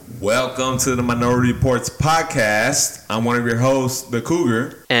Welcome to the Minority Reports podcast. I'm one of your hosts, the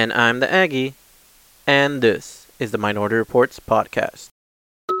Cougar. And I'm the Aggie. And this is the Minority Reports podcast.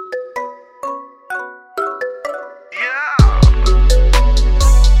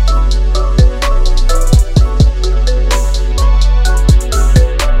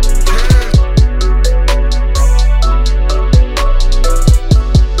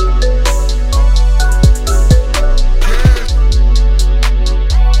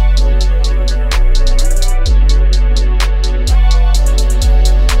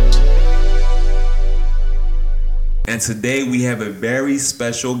 And today we have a very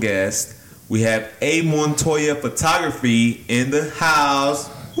special guest. We have Amontoyaphotography in the house.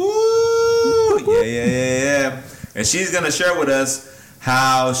 Woo! Yeah. And she's going to share with us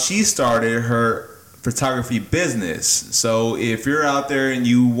how she started her photography business. So if you're out there and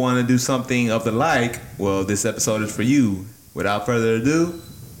you want to do something of the like, well, this episode is for you. Without further ado,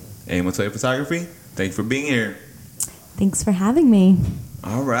 Amontoyaphotography, thank you for being here. Thanks for having me.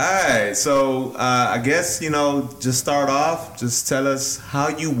 All right. So I guess, just start off. Just tell us how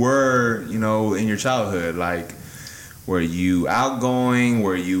you were, in your childhood. Like, were you outgoing?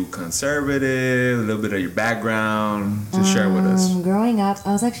 Were you conservative? A little bit of your background. Just share with us. Growing up,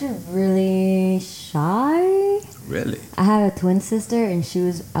 I was actually really shy. Really? I had a twin sister, and she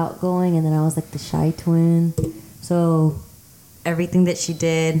was outgoing, and then I was like the shy twin. So everything that she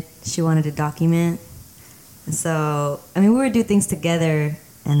did, she wanted to document. And so, we would do things together,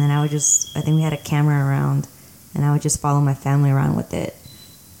 and then I think we had a camera around, and I would just follow my family around with it.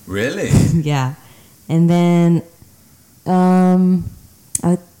 Really? Yeah. And then, we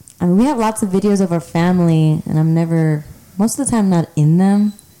have lots of videos of our family, and I'm never, most of the time, not in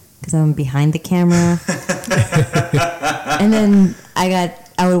them, because I'm behind the camera. And then I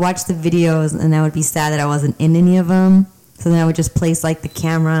would watch the videos, and I would be sad that I wasn't in any of them. So then I would just place, the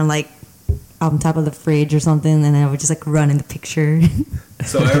camera, on top of the fridge or something, and I would just run in the picture.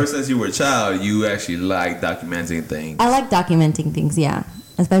 So ever since you were a child, you actually like documenting things? I like documenting things, yeah.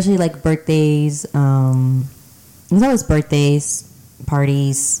 Especially birthdays. It was always birthdays,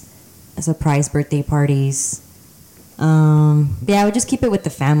 parties, surprise birthday parties. I would just keep it with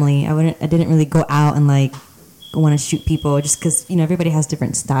the family. I didn't really go out and want to shoot people just because everybody has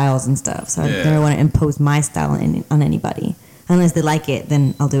different styles and stuff. So I never want to impose my style on anybody. Unless they like it,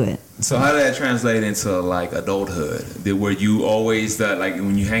 then I'll do it. So how did that translate into adulthood? Were you always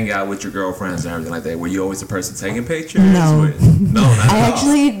when you hang out with your girlfriends and everything like that? Were you always the person taking pictures? No, no, not at all.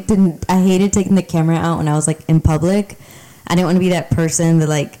 Actually didn't. I hated taking the camera out when I was in public. I didn't want to be that person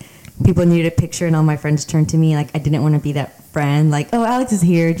that people needed a picture and all my friends turned to me. I didn't want to be that friend. Oh, Alex is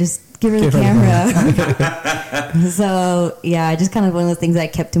here. Just give her the camera. So yeah, I just kind of one of those things I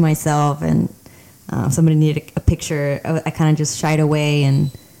kept to myself and. If somebody needed a picture, I kind of just shied away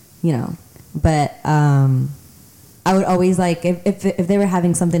but I would always if they were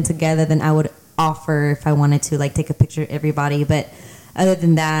having something together, then I would offer if I wanted to take a picture of everybody. But other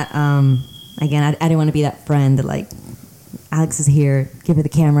than that, again, I didn't want to be that friend that Alex is here, give her the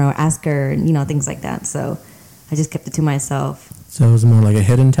camera or ask her, and things like that. So I just kept it to myself. So it was more like a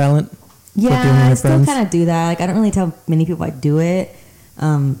hidden talent? Yeah, I still kind of do that. I don't really tell many people I do it.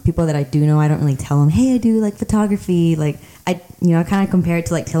 People that I do know, I don't really tell them, hey, I do photography. I kind of compare it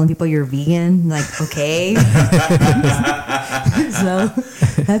to telling people you're vegan. Okay. So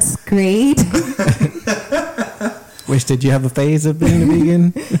that's great. Did you have a phase of being a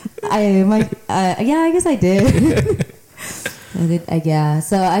vegan? Yeah, I guess I did. Yeah.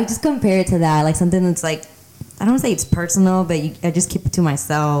 So I just compare it to that, something that's I don't want to say it's personal, but I just keep it to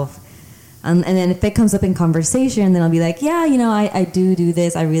myself. And then if it comes up in conversation, then I'll be I do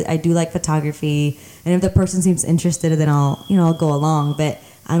this. I do like photography. And if the person seems interested, then I'll go along. But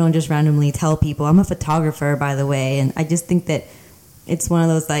I don't just randomly tell people. I'm a photographer, by the way. And I just think that it's one of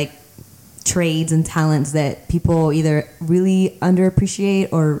those trades and talents that people either really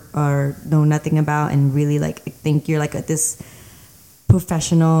underappreciate or know nothing about and really think you're this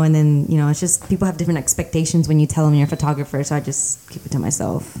professional. And then, it's just people have different expectations when you tell them you're a photographer. So I just keep it to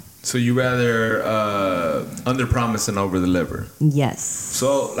myself. So you rather under promise and over deliver? Yes.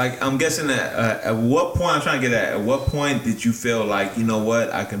 So I'm guessing that at what point I'm trying to get at what point did you feel you know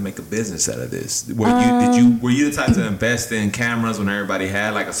what, I can make a business out of this? Were you the type to invest in cameras when everybody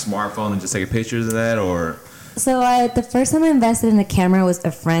had a smartphone and just take pictures of that, or? So the first time I invested in a camera was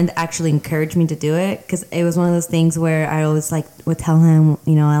a friend actually encouraged me to do it because it was one of those things where I always would tell him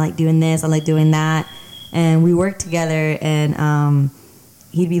I like doing this, I like doing that, and we worked together and.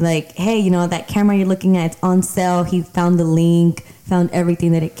 He'd be like, hey, that camera you're looking at, it's on sale. He found the link, found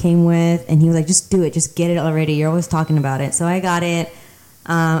everything that it came with, and he was like, just do it, just get it already. You're always talking about it. So I got it.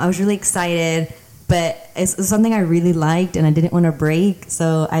 I was really excited, but it's something I really liked and I didn't want to break.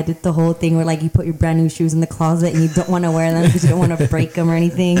 So I did the whole thing where like you put your brand new shoes in the closet and you don't want to wear them because you don't want to break them or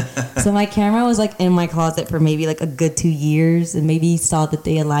anything. So my camera was like in my closet for maybe like a good 2 years and maybe saw the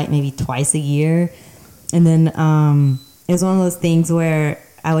day of light maybe twice a year. And then it was one of those things where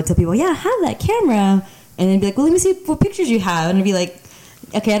I would tell people, yeah, I have that camera. And then be like, well, let me see what pictures you have. And I'd be like,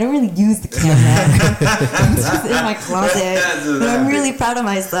 okay, I don't really use the camera. It's just in my closet. But I'm really proud of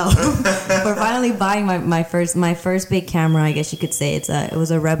myself for finally buying my first big camera, I guess you could say. It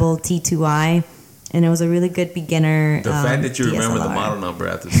was a Rebel T2i. And it was a really good beginner The fact that you remember the DSLR. model number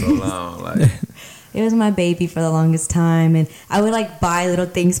after so long. Like, It was my baby for the longest time. And I would like buy little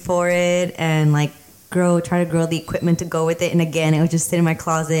things for it and like try to grow the equipment to go with it. And again, it would just sit in my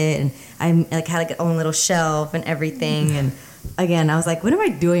closet and I like had like a own little shelf and everything. And again, I was like, what am I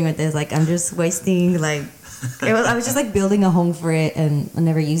doing with this? Like, I'm just wasting like, I was just like building a home for it and I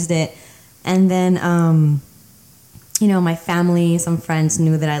never used it. And then, my family, some friends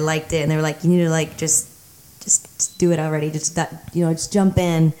knew that I liked it and they were like, you need to like, just do it already. Just jump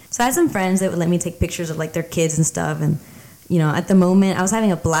in. So I had some friends that would let me take pictures of like their kids and stuff. And, at the moment I was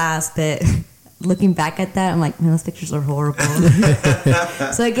having a blast, but looking back at that, I'm like, man, those pictures are horrible.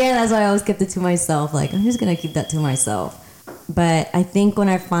 So again, that's why I always kept it to myself. Like, I'm just going to keep that to myself. But I think when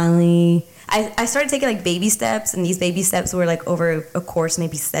I finally, I started taking like baby steps, and these baby steps were like over a course,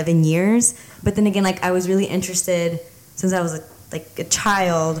 maybe 7 years. But then again, like I was really interested since I was a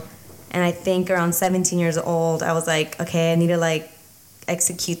child. And I think around 17 years old, I was like, okay, I need to like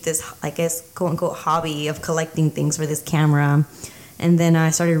execute this, I guess, quote unquote hobby of collecting things for this camera. And then I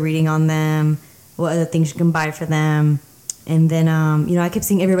started reading on them, what other things you can buy for them. And then, I kept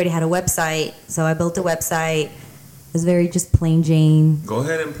seeing everybody had a website. So I built a website. It was very just plain Jane. go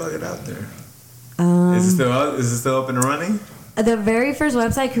ahead and plug it out there. Is it still up and running? The very first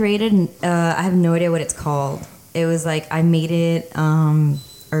website I created, I have no idea what it's called. It was like, I made it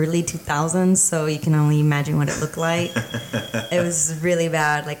early 2000s, so you can only imagine what it looked like. It was really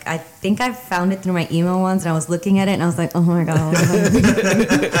bad. Like, I think I found it through my email once, and I was looking at it, and I was like, oh my God.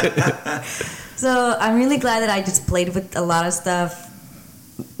 So I'm really glad that I just played with a lot of stuff,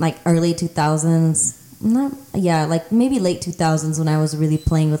 like early 2000s. Like maybe late 2000s when I was really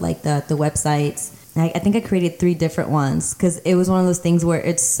playing with like the websites. I think I created 3 different ones because it was one of those things where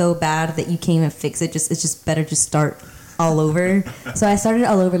it's so bad that you can't even fix it. It's just better to start all over. So I started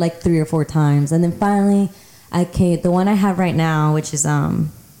all over like 3 or 4 times, and then finally, the one I have right now, which is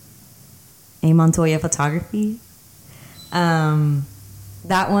Amontoyaphotography.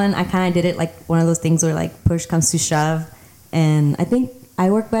 That one I kind of did it like one of those things where like push comes to shove, and I think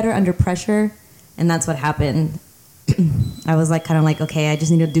I work better under pressure, and that's what happened. I was like kind of like, okay, I just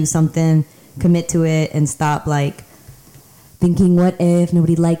need to do something, commit to it, and stop like thinking, what if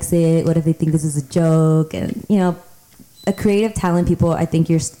nobody likes it? What if they think this is a joke? And a creative talent, people, I think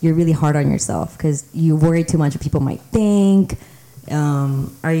you're really hard on yourself because you worry too much what people might think.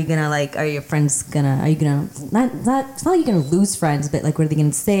 Are you gonna like? Are your friends gonna? Are you gonna? It's not like you're gonna lose friends, but like, what are they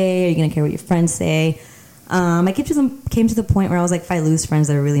gonna say? Are you gonna care what your friends say? I came to the point where I was like, if I lose friends,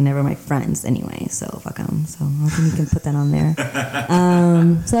 they're really never my friends anyway. So fuck them. So I don't think you can put that on there.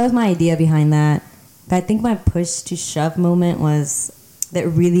 So that was my idea behind that. But I think my push to shove moment was that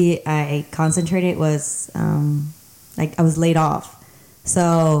really I concentrated was like I was laid off.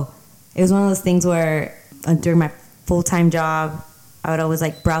 So it was one of those things where during my full-time job, I would always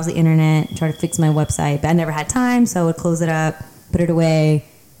like browse the internet, try to fix my website, but I never had time, so I would close it up, put it away,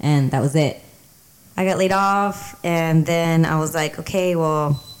 and that was it. I got laid off, and then I was like, okay,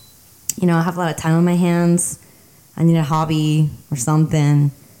 well, I have a lot of time on my hands. I need a hobby or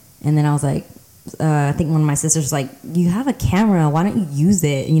something. And then I was like, I think one of my sisters was like, you have a camera, why don't you use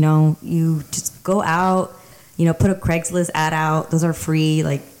it? You just go out, put a Craigslist ad out. Those are free,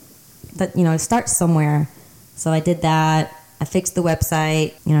 like, that, start somewhere. So I did that. I fixed the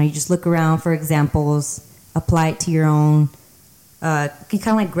website. You just look around for examples, apply it to your own. You kind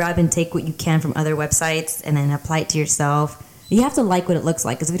of like grab and take what you can from other websites and then apply it to yourself. You have to like what it looks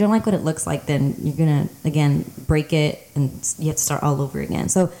like, because if you don't like what it looks like, then you're gonna again break it and you have to start all over again.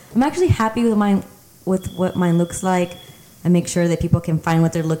 So I'm actually happy with what mine looks like. I make sure that people can find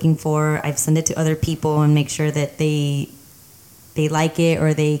what they're looking for. I've sent it to other people and make sure that they like it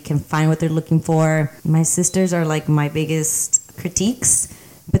or they can find what they're looking for. My sisters are like my biggest critiques,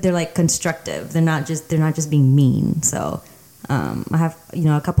 but they're like constructive. They're not just being mean. So I have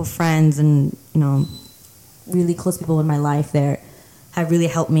a couple friends and really close people in my life that have really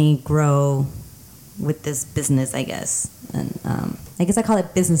helped me grow with this business, I guess. And I guess I call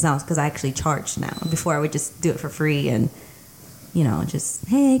it business now because I actually charge now. Before I would just do it for free, and just,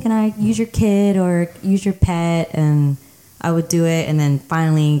 hey, can I use your kid or use your pet? And I would do it. And then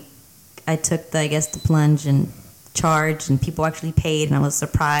finally I took the plunge and charged, and people actually paid. And I was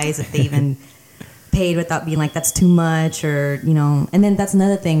surprised that they even paid without being like, that's too much, or, and then that's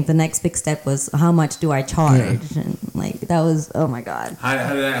another thing. The next big step was, how much do I charge? And like, that was, oh my God.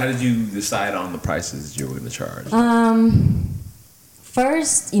 How did you decide on the prices you were going to charge?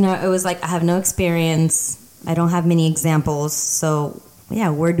 First, it was like, I have no experience. I don't have many examples. So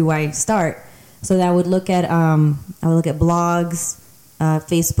yeah, where do I start? So I would look at blogs,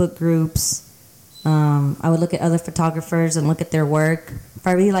 Facebook groups. I would look at other photographers and look at their work. If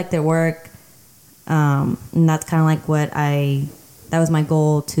I really like their work, and that's kind of like that was my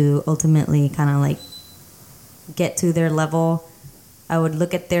goal, to ultimately kind of like get to their level. I would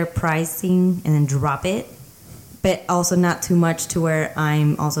look at their pricing and then drop it, but also not too much to where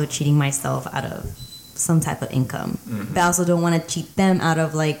I'm also cheating myself out of some type of income. Mm-hmm. But I also don't want to cheat them out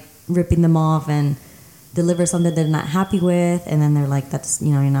of like ripping them off and deliver something they're not happy with, and then they're like, that's,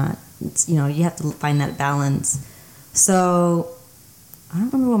 you're not, it's, you have to find that balance. So I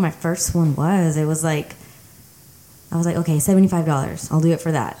don't remember what my first one was. It was like, I was like, okay, $75. I'll do it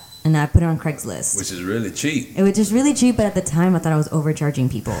for that. And I put it on Craigslist. Which is really cheap. It was just really cheap, but at the time I thought I was overcharging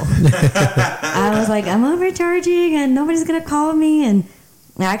people. I was like, I'm overcharging and nobody's going to call me. And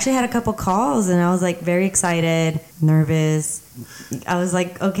I actually had a couple calls and I was like very excited, nervous. I was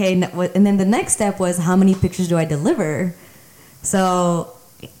like, okay. And then the next step was, how many pictures do I deliver? So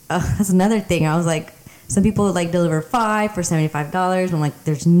that's another thing. I was like, some people would like deliver 5 for $75. I'm like,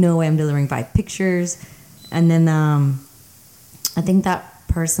 there's no way I'm delivering 5 pictures. And then I think that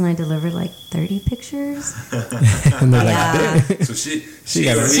person, I delivered like 30 pictures. And they're yeah. Like, so she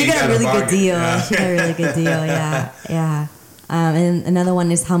got a really good deal. Yeah. She got a really good deal. Yeah. And another one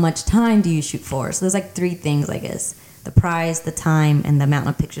is, how much time do you shoot for? So there's like 3 things, I guess: the price, the time, and the amount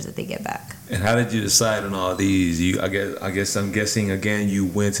of pictures that they get back. And how did you decide on all these? I guess I'm guessing again, you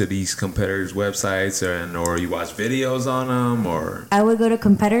went to these competitors' websites, or you watched videos on them, or I would go to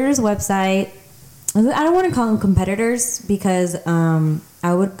competitors' website. I don't want to call them competitors, because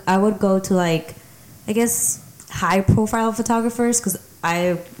I would go to, like, I guess, high profile photographers, because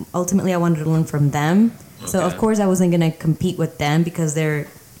I wanted to learn from them. Okay. So of course I wasn't gonna compete with them, because they're,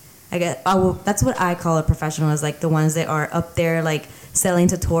 that's what I call a professional, is like the ones that are up there like selling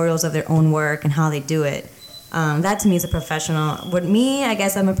tutorials of their own work and how they do it. That to me is a professional. With me, I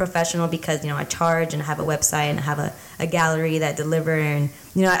guess I'm a professional because, I charge and I have a website and I have a gallery that deliver, and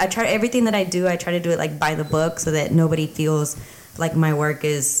I try everything that I do. I try to do it like by the book, so that nobody feels like my work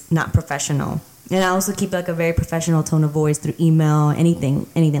is not professional. And I also keep like a very professional tone of voice through email, anything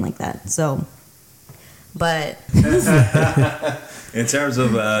like that. So, but in terms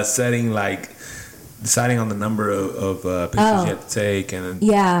of deciding on the number of pictures you have to take, and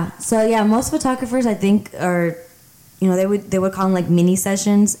so most photographers, I think, are, they would call them like mini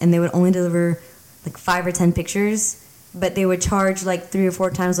sessions, and they would only deliver like 5 or 10 pictures, but they would charge like 3 or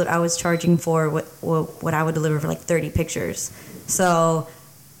 4 times what I was charging for what I would deliver for like 30 pictures. So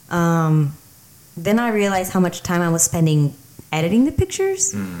then I realized how much time I was spending editing the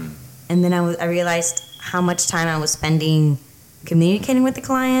pictures, and then I realized how much time I was spending communicating with the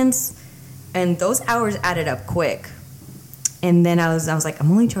clients. And those hours added up quick. And then I was like, I'm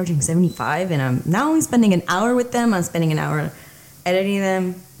only charging $75, and I'm not only spending an hour with them, I'm spending an hour editing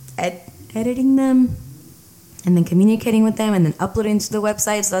them, and then communicating with them, and then uploading to the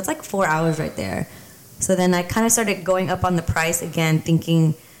website. So that's like 4 hours right there. So then I kind of started going up on the price again,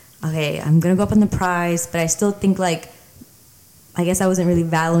 thinking, okay, I'm going to go up on the price, but I still think like, I guess I wasn't really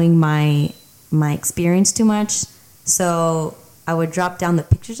valuing my experience too much. So I would drop down the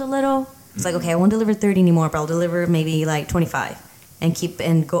pictures a little. It's like, okay, I won't deliver 30 anymore, but I'll deliver maybe like 25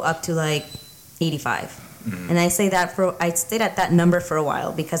 and go up to like 85. And I stayed at that number for a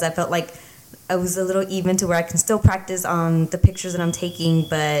while, because I felt like I was a little even to where I can still practice on the pictures that I'm taking,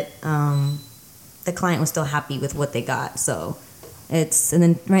 but the client was still happy with what they got. So and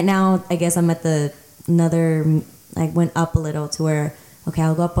then right now, I guess I'm at I went up a little to where, okay,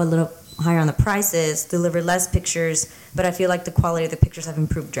 I'll go up a little higher on the prices, deliver less pictures, but I feel like the quality of the pictures have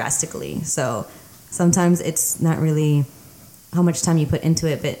improved drastically. So sometimes it's not really how much time you put into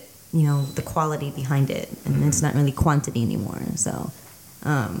it, but the quality behind it, and it's not really quantity anymore. So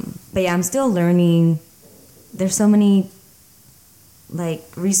but yeah, I'm still learning. There's so many like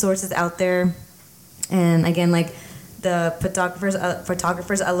resources out there, and again, like the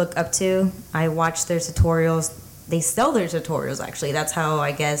photographers I look up to, I watch their tutorials. They sell their tutorials, actually. That's how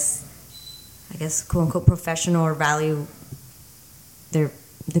I guess quote unquote professional or value they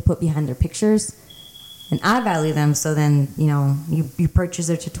put behind their pictures. and I value them. So then, you purchase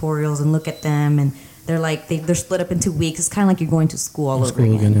their tutorials and look at them, and they're split up into weeks. It's kind of like you're going to school all over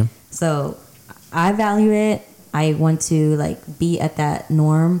again. Yeah. So I value it. I want to be at that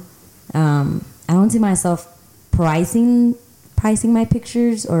norm. I don't see myself pricing my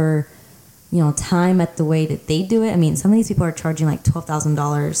pictures or time at the way that they do it. I mean, some of these people are charging like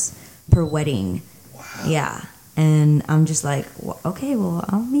 $12,000 per wedding. Wow. Yeah. And I'm just like, okay, well,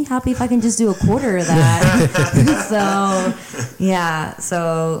 I'll be happy if I can just do a quarter of that. So, yeah.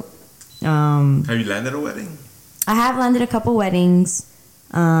 So, have you landed a wedding? I have landed a couple weddings.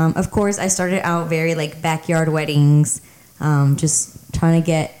 Of course, I started out very backyard weddings, just trying to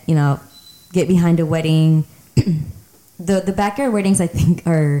get behind a wedding. The backyard weddings, I think,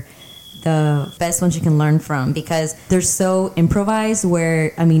 are the best ones you can learn from because they're so improvised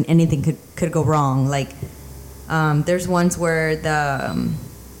where, I mean, anything could go wrong. There's ones where the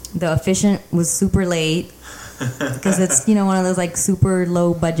officiant was super late because it's, one of those super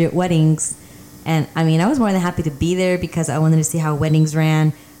low budget weddings. And I mean, I was more than happy to be there because I wanted to see how weddings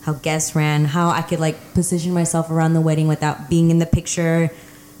ran, how guests ran, how I could position myself around the wedding without being in the picture.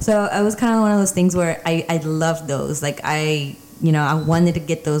 So it was kind of one of those things where I loved those. I wanted to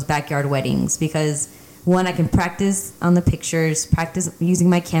get those backyard weddings because one, I can practice on the pictures, practice using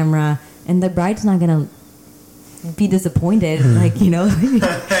my camera, and the bride's not gonna be disappointed.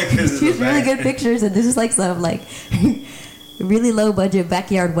 She's really good pictures, and this is some really low budget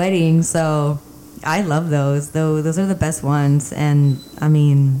backyard wedding. So I love those. Those are the best ones. And I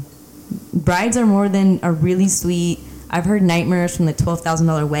mean, brides are really sweet. I've heard nightmares from the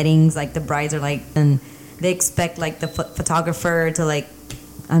 $12,000 weddings. The brides are and they expect the photographer to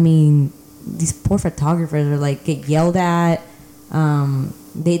I mean, these poor photographers are get yelled at.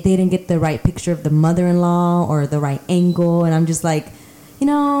 They didn't get the right picture of the mother-in-law or the right angle, and I'm just as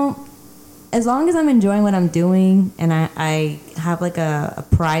long as I'm enjoying what I'm doing and I have a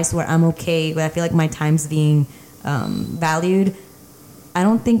price where I'm okay, but I feel my time's being valued, I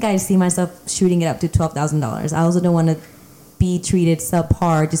don't think I see myself shooting it up to $12,000. I also don't want to be treated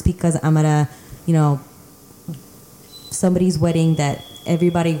subpar just because I'm at a, somebody's wedding that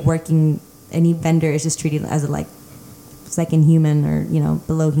everybody working, any vendor is just treated as a second human or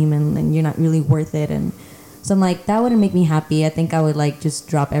below human, and you're not really worth it. And so I'm that wouldn't make me happy. I think I would just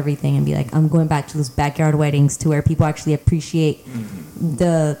drop everything and be I'm going back to those backyard weddings to where people actually appreciate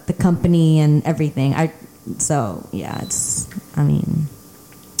the company and everything.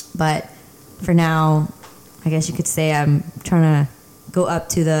 But for now, I guess you could say I'm trying to go up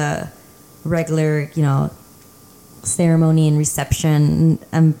to the regular ceremony and reception.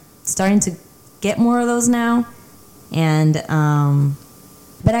 I'm starting to get more of those now. And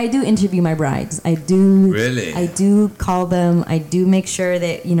but I do interview my brides. I do. Really? I do call them. I do make sure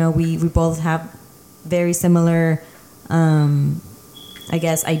that we both have very similar, I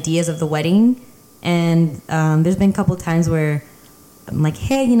guess, ideas of the wedding. And there's been a couple times where I'm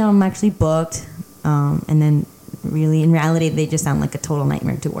hey, I'm actually booked, and then really in reality they just sound like a total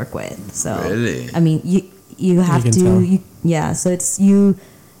nightmare to work with. So really, I mean, you have to. So it's you.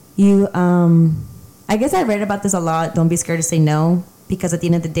 I guess I read about this a lot. Don't be scared to say no, because at the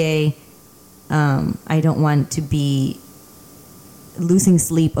end of the day, I don't want to be losing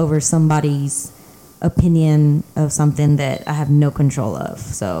sleep over somebody's opinion of something that I have no control of.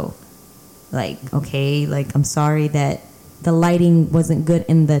 So, okay, I'm sorry that the lighting wasn't good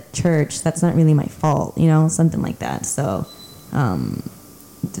in the church. That's not really my fault, something like that. So,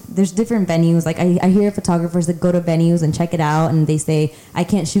 there's different venues. I hear photographers that go to venues and check it out, and they say, I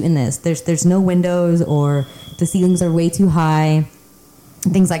can't shoot in this. There's no windows, or the ceilings are way too high,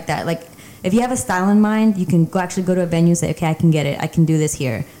 things like that. If you have a style in mind, you can actually go to a venue and say, okay, I can get it. I can do this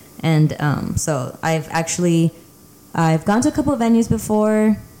here. And so I've gone to a couple of venues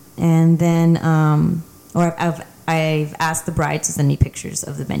before, and then I've asked the bride to send me pictures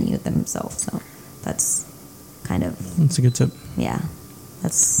of the venue themselves. So that's a good tip. Yeah.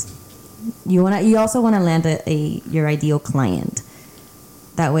 You also want to land your ideal client.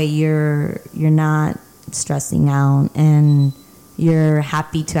 That way you're not stressing out, and you're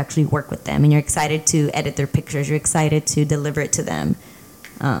happy to actually work with them, and you're excited to edit their pictures. You're excited to deliver it to them.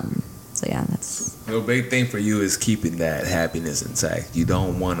 So yeah, that's the big thing for you is keeping that happiness intact. You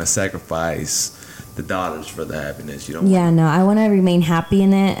don't want to sacrifice the dollars for the happiness. You don't. Yeah, no, I want to remain happy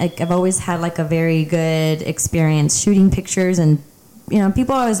in it. I've always had a very good experience shooting pictures, and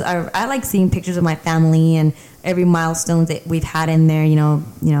people always are. I like seeing pictures of my family and every milestone that we've had in there.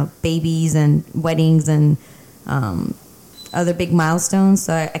 Babies and weddings and other big milestones.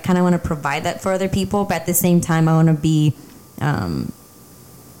 So I kind of want to provide that for other people, but at the same time, I want to be,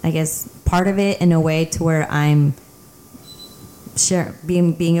 I guess, part of it in a way to where I'm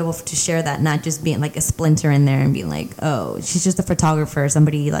being able to share that, not just being like a splinter in there and being like, oh, she's just a photographer,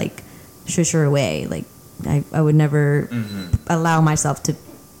 somebody like shush her away. Like I would never allow myself to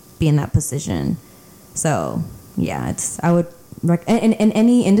be in that position. So yeah, I would in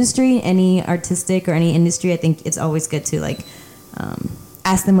any industry, any artistic or any industry, I think it's always good to like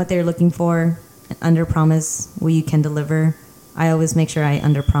ask them what they're looking for and under promise what you can deliver. I always make sure I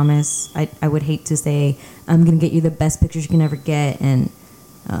under promise. I would hate to say I'm gonna get you the best pictures you can ever get, and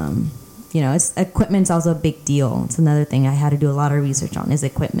it's equipment's also a big deal. It's another thing I had to do a lot of research on is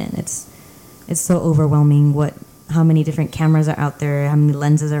equipment. It's so overwhelming how many different cameras are out there, how many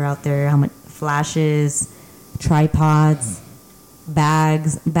lenses are out there, how much flashes, tripods,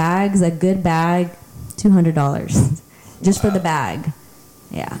 bags, a good bag, $200 just for the bag.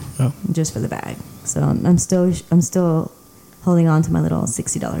 Yeah, just for the bag. So I'm still holding on to my little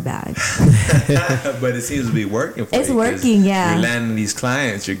 $60 bag. But it seems to be working for you. It's working, yeah. You're landing these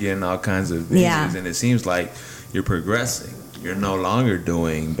clients, you're getting all kinds of venues, and it seems like you're progressing. You're no longer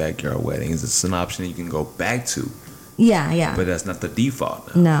doing backyard weddings. It's an option you can go back to. Yeah. But that's not the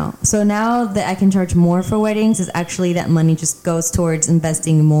default now. No. So now that I can charge more for weddings, is actually that money just goes towards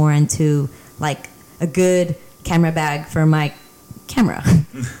investing more into like a good camera bag for my camera.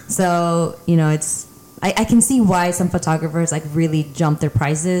 So, I can see why some photographers like really jump their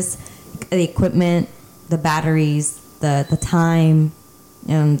prices, the equipment, the batteries, the time.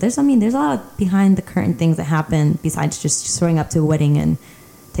 There's a lot of behind the curtain things that happen besides just showing up to a wedding and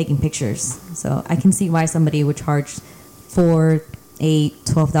taking pictures. So I can see why somebody would charge $4,000, $8,000,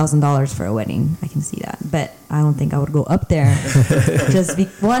 $12,000 for a wedding. I can see that, but I don't think I would go up there. That's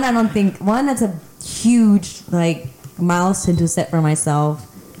a huge like milestone to set for myself.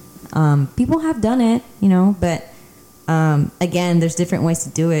 People have done it, but again, there's different ways to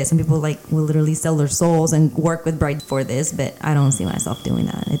do it. Some people will literally sell their souls and work with brides for this, but I don't see myself doing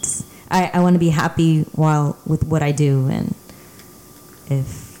that. I want to be happy with what I do, and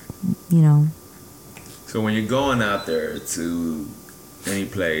So when you're going out there to any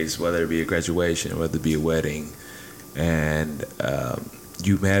place, whether it be a graduation, whether it be a wedding, and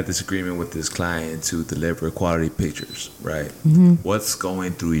you've had this agreement with this client to deliver quality pictures, right? Mm-hmm. What's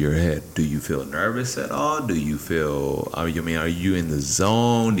going through your head? Do you feel nervous at all? Do you feel, are you in the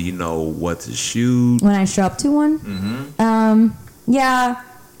zone? Do you know what to shoot? When I show up to one? Mm-hmm. Yeah,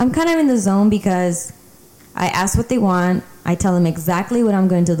 I'm kind of in the zone because I ask what they want. I tell them exactly what I'm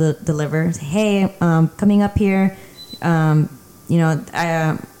going to deliver. Say, hey, coming up here, I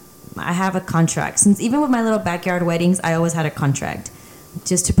have a contract. Since even with my little backyard weddings, I always had a contract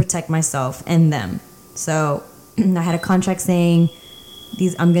just to protect myself and them. So I had a contract saying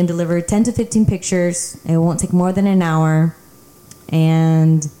I'm going to deliver 10 to 15 pictures. It won't take more than an hour,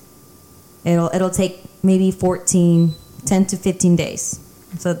 and it'll take maybe 10 to 15 days.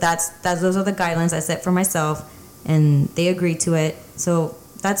 So those are the guidelines I set for myself, and they agreed to it. So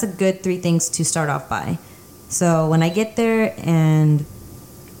that's a good 3 things to start off by. So when I get there and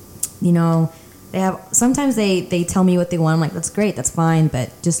sometimes they tell me what they want. I'm like, that's great, that's fine, but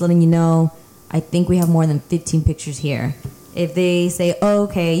just letting you know, I think we have more than 15 pictures here. If they say, oh,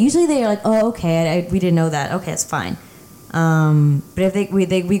 okay, usually they're like, oh, okay, we didn't know that. Okay, it's fine. But if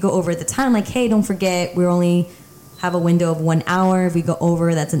we go over the time, like, hey, don't forget, we only have a window of 1 hour. If we go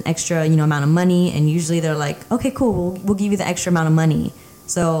over, that's an extra, amount of money. And usually they're like, okay, cool, we'll give you the extra amount of money.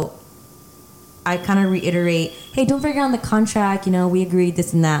 So I kind of reiterate, hey, don't forget on the contract, we agreed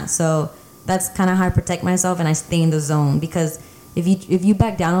this and that. So that's kind of how I protect myself, and I stay in the zone, because if you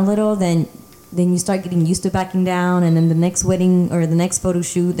back down a little, then you start getting used to backing down, and then the next wedding or the next photo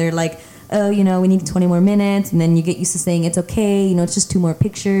shoot, they're like, oh, we need 20 more minutes, and then you get used to saying it's okay, it's just 2 more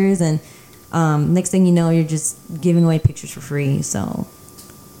pictures, and next thing you know, you're just giving away pictures for free. So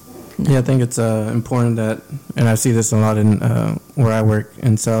yeah, I think it's important that, and I see this a lot in where I work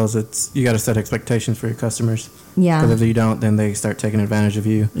in sales, you got to set expectations for your customers. Yeah. Because if you don't, then they start taking advantage of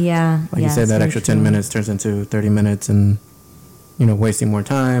you. Yeah. Like you said, that extra 10 minutes turns into 30 minutes and, wasting more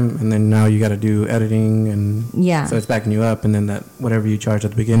time. And then now you got to do editing. And so it's backing you up. And then that whatever you charge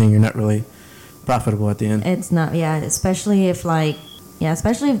at the beginning, you're not really profitable at the end. It's not, especially if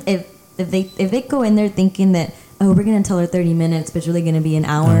they go in there thinking that, oh, we're going to tell her 30 minutes, but it's really going to be an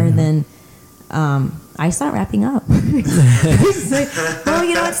hour, then I start wrapping up. It's like, oh,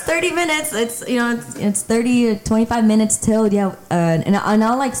 it's 30 minutes. It's 30 or 25 minutes till, and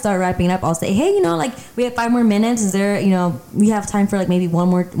I'll start wrapping it up. I'll say, hey, we have 5 more minutes. Is there, we have time for maybe one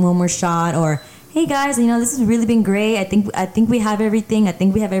more shot, or hey guys, this has really been great. I think we have everything. I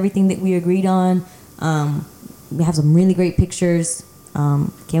think we have everything that we agreed on. We have some really great pictures.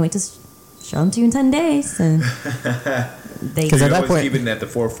 Can't wait to show them to you in 10 days. And because at that point, keeping it at the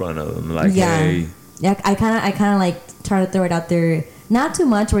forefront of them, like, hey. Yeah, I kind of like try to throw it out there, not too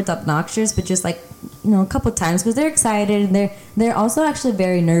much where it's obnoxious, but just like, you know, a couple times, because they're excited and they're also actually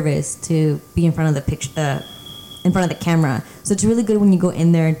very nervous to be in front of the picture, in front of the camera. So it's really good when you go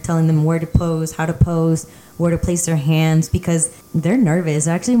in there and telling them where to pose, how to pose, where to place their hands, because they're nervous.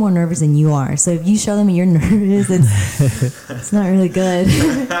 They're actually more nervous than you are. So if you show them you're nervous, it's not really good.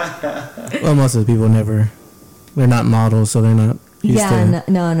 Well, most of the people they're not models, so they're not used to.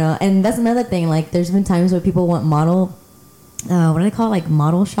 No. And that's another thing. Like, there's been times where people want model, what do they call it? Like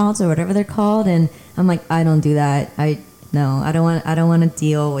model shots or whatever they're called, and I'm like, I don't do that. I don't want to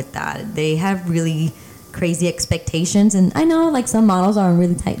deal with that. They have really crazy expectations, and I know like some models are on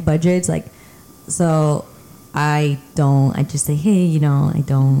really tight budgets, like, so I just say, hey, you know, I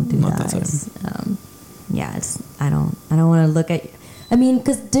don't do not that. I don't want to look at. I mean,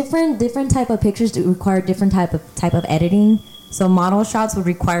 because different type of pictures do require different type of editing. So model shots would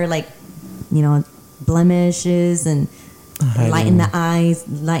require, like, you know, blemishes and lighten the eyes,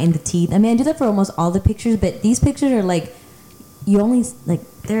 lighten the teeth. I mean, I do that for almost all the pictures, but these pictures are like, you only, like,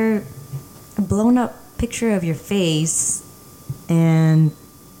 they're a blown up picture of your face, and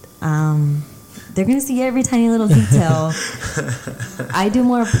they're gonna see every tiny little detail. I do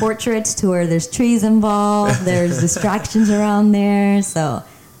more portraits to where there's trees involved, there's distractions around there, so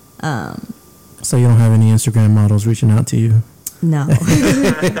so you don't have any Instagram models reaching out to you? No.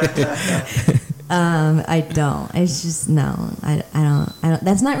 I don't. It's just, no. I don't.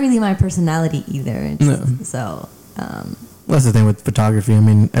 That's not really my personality either. No. So that's the thing with photography. I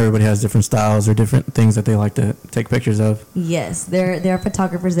mean, everybody has different styles or different things that they like to take pictures of. Yes, there are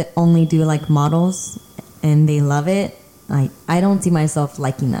photographers that only do like models, and they love it. I don't see myself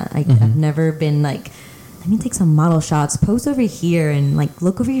liking that. I've never been like, let me take some model shots, post over here, and like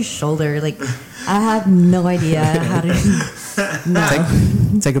look over your shoulder. Like, I have no idea how to.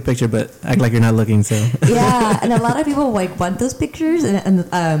 Take a picture, but act like you're not looking. So yeah, and a lot of people like want those pictures, and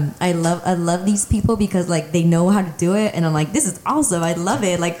I love these people because like they know how to do it, and I'm like, this is awesome. I love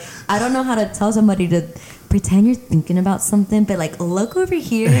it. Like, I don't know how to tell somebody to pretend you're thinking about something, but like look over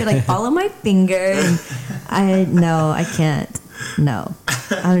here, like follow my finger. And I can't. No.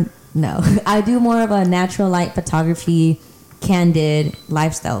 I do more of a natural light photography, candid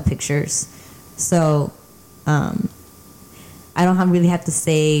lifestyle pictures. So, I don't really have to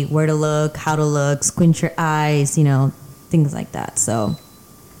say where to look, how to look, squint your eyes, you know, things like that. So,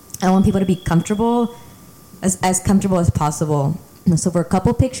 I want people to be comfortable, as comfortable as possible. So, for a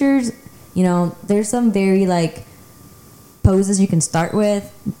couple pictures, you know, there's some very like poses you can start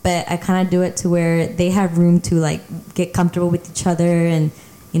with, but I kind of do it to where they have room to like get comfortable with each other, and,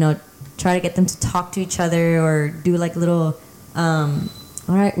 you know, try to get them to talk to each other, or do like little,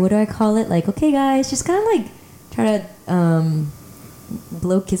 what do I call it? Like, okay guys, just kind of like try to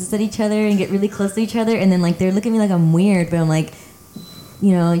blow kisses at each other and get really close to each other, and then like they're looking at me like I'm weird, but I'm like,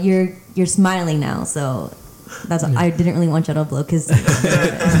 you know, you're smiling now, so that's I didn't really want you to blow kisses.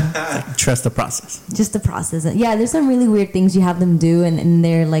 Trust the process. Just the process. Yeah, there's some really weird things you have them do, and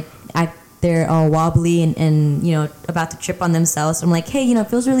they're like they're all wobbly and you know, about to trip on themselves. So I'm like, hey, you know, it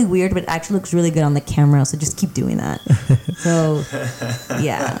feels really weird, but it actually looks really good on the camera, so just keep doing that. So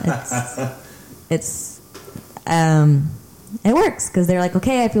yeah, it works, because they're like,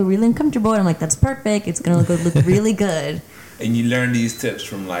 okay, I feel really uncomfortable, and I'm like, that's perfect, it's gonna look really good. And you learn these tips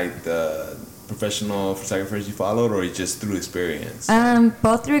from like the professional photographers you followed, or just through experience?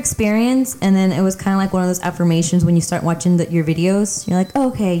 Both through experience, and then it was kind of like one of those affirmations when you start watching your videos. You're like, oh,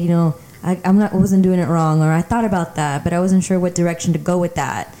 okay, you know, I wasn't doing it wrong, or I thought about that, but I wasn't sure what direction to go with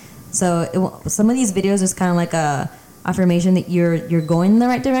that. So some of these videos is kind of like a affirmation that you're going in the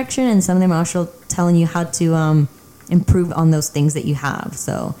right direction, and some of them are also telling you how to improve on those things that you have.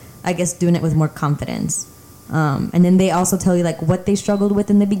 So I guess doing it with more confidence. And then they also tell you like what they struggled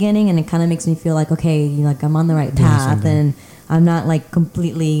with in the beginning, and it kind of makes me feel like, okay, like I'm on the right path, and I'm not like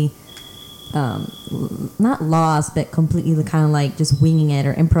completely not lost, but completely kind of like just winging it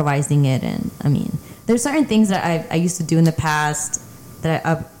or improvising it. And I mean, there's certain things that I used to do in the past that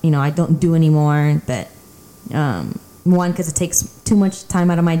I don't do anymore. But one, because it takes too much time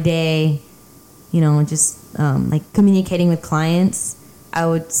out of my day, just like communicating with clients. I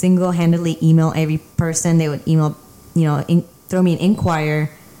would single-handedly email every person. They would email, throw me an inquiry.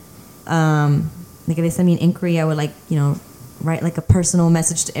 Like if they send me an inquiry, I would write like a personal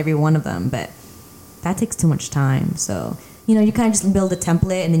message to every one of them. But that takes too much time. So, you kind of just build a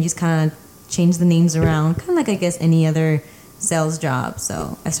template and then you just kind of change the names around, kind of like I guess any other sales job.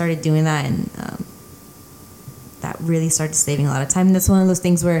 So I started doing that, and that really started saving a lot of time. And that's one of those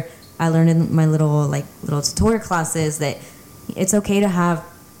things where I learned in my little tutorial classes that it's okay to have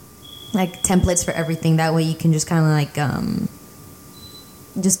like templates for everything. That way you can just kind of like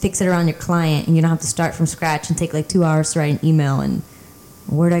just fix it around your client, and you don't have to start from scratch and take like 2 hours to write an email. And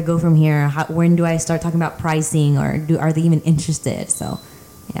where do I go from here? When do I start talking about pricing, or are they even interested? So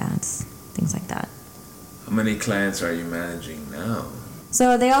yeah, it's things like that. How many clients are you managing now?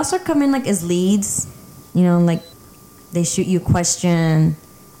 So they also come in like as leads, you know, like they shoot you a question.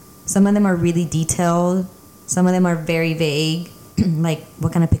 Some of them are really detailed. Some of them are very vague. Like,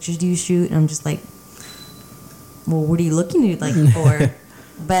 what kind of pictures do you shoot? And I'm just like, well, what are you looking at like for?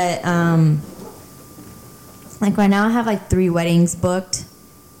 But like right now I have like 3 weddings booked.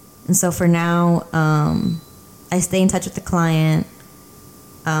 And so for now, I stay in touch with the client.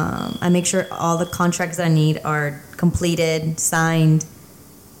 I make sure all the contracts that I need are completed, signed.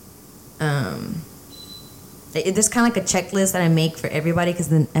 There's kind of like a checklist that I make for everybody, because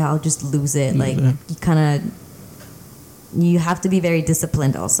then I'll just lose it. Like, you have to be very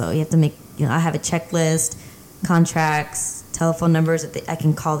disciplined also. You have to make, I have a checklist, contracts, telephone numbers that I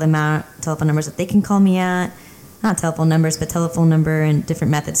can call them out, telephone numbers that they can call me at. Not telephone numbers, but telephone number and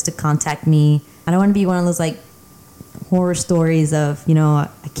different methods to contact me. I don't want to be one of those like horror stories of, I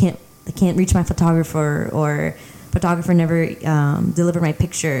can't reach my photographer, or photographer never delivered my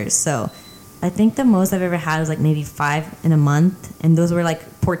pictures. So I think the most I've ever had was like maybe 5 in a month, and those were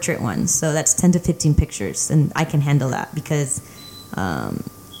like portrait ones. So that's 10 to 15 pictures, and I can handle that because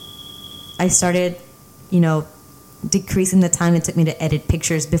I started, decreasing the time it took me to edit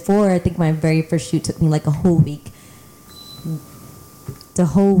pictures. Before, I think my very first shoot took me like a whole week. The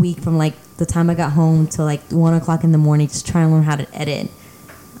whole week from like the time I got home till like 1 o'clock in the morning, just trying to learn how to edit.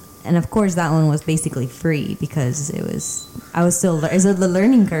 And of course, that one was basically free because it was the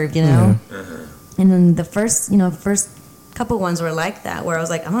learning curve, And then the first couple ones were like that, where I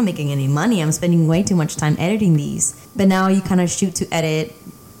was like, I'm not making any money. I'm spending way too much time editing these. But now you kind of shoot to edit,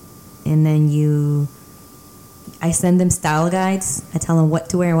 and then I send them style guides. I tell them what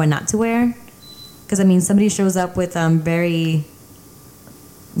to wear and what not to wear. Because, somebody shows up with heavy,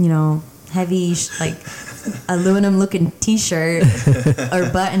 like, aluminum-looking T-shirt or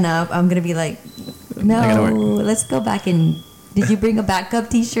button-up. I'm going to be like, no, let's go back and... Did you bring a backup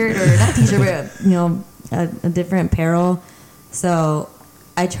T-shirt? Or not T-shirt, but, a different apparel. So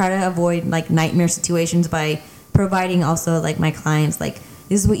I try to avoid, like, nightmare situations by providing also, like, my clients, like,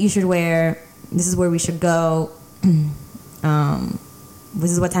 this is what you should wear. This is where we should go.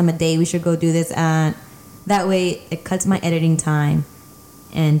 This is what time of day we should go do this at. That way it cuts my editing time,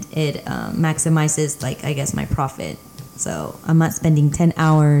 and it maximizes, like, I guess, my profit. So I'm not spending 10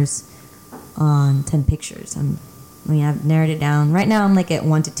 hours on 10 pictures. I've narrowed it down. Right now I'm like at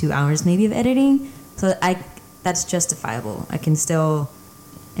 1 to 2 hours maybe of editing. So that's justifiable. I can still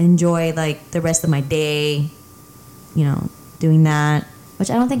enjoy like the rest of my day, doing that. Which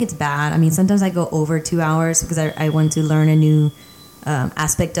I don't think it's bad. Sometimes I go over 2 hours because I want to learn a new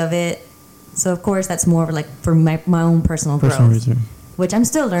aspect of it. So, of course, that's more of like for my own personal growth. Reason. Which I'm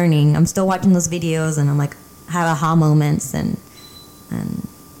still learning. I'm still watching those videos, and I'm like, have aha moments, and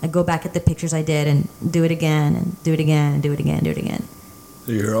I go back at the pictures I did and do it again, and do it again, and do it again, and do it again.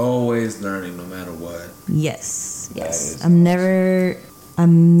 So you're always learning no matter what. Yes. I'm never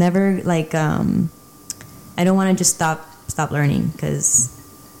like, I don't want to just stop learning, because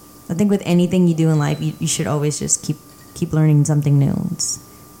I think with anything you do in life, you should always just keep learning something new. It's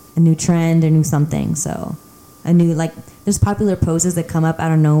a new trend, a new something. So a new, like, there's popular poses that come up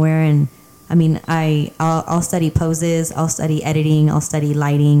out of nowhere, and I'll study poses, I'll study editing, I'll study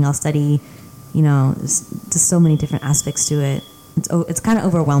lighting, I'll study, there's just so many different aspects to it. It's kind of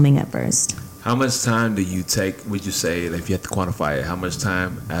overwhelming at first. How much time do you take, would you say, if you have to quantify it, how much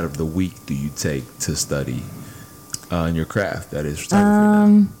time out of the week do you take to study in your craft, that is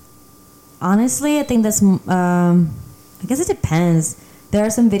photography? Honestly, I think that's, I guess it depends. There are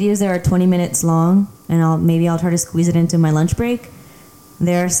some videos that are 20 minutes long, and I'll try to squeeze it into my lunch break.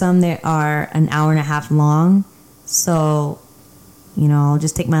 There are some that are an hour and a half long, so, I'll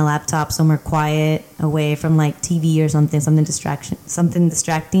just take my laptop somewhere quiet, away from like TV or something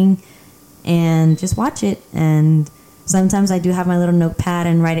distracting, and just watch it. And sometimes I do have my little notepad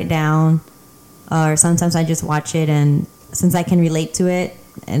and write it down, or sometimes I just watch it, and since I can relate to it,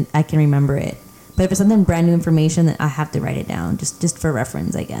 and I can remember it. But if it's something brand new information, then I have to write it down, just for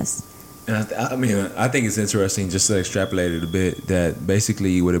reference, I guess. And I think it's interesting, just to extrapolate it a bit, that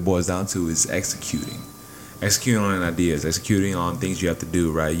basically what it boils down to is executing on ideas, executing on things you have to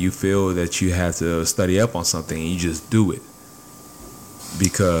do, right? You feel that you have to study up on something, and you just do it.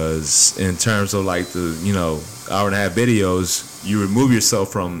 because in terms of like the, you know, hour and a half videos, you remove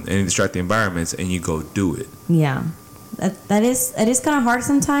yourself from any distracting environments and you go do it. Yeah, that is kind of hard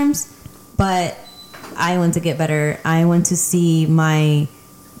sometimes, but I want to get better. I want to see my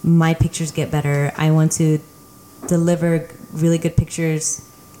pictures get better. I want to deliver really good pictures,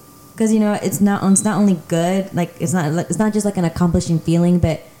 because, you know, it's not only good, like it's not just like an accomplishing feeling,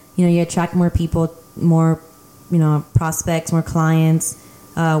 but, you know, you attract more people, more, you know, prospects, more clients.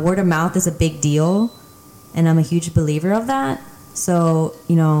 Word of mouth is a big deal, and I'm a huge believer of that. So,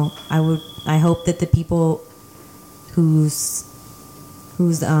 you know, I hope that the people whose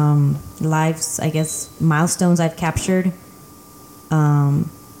lives, I guess, milestones I've captured,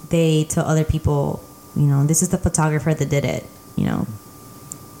 they tell other people, you know, this is the photographer that did it, you know.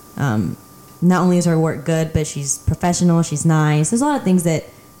 Not only is her work good, but she's professional, she's nice. There's a lot of things that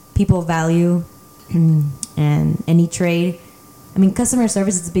people value and any trade. I mean, customer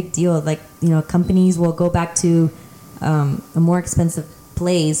service is a big deal. Like, you know, companies will go back to a more expensive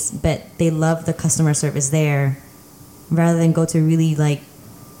place, but they love the customer service there, rather than go to really like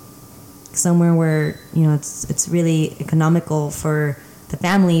somewhere where, you know, it's really economical for the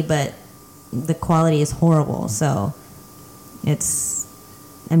family, but the quality is horrible. So it's,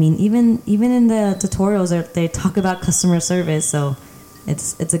 I mean, even in the tutorials, they talk about customer service. So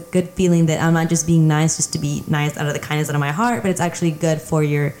it's a good feeling that I'm not just being nice just to be nice out of the kindness out of my heart, but it's actually good for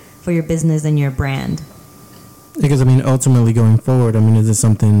your business and your brand. Because, I mean, ultimately going forward, I mean, is this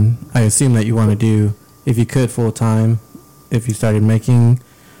something I assume that you want to do if you could full time, if you started making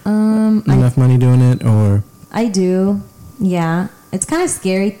enough money doing it, or? I do, yeah. It's kind of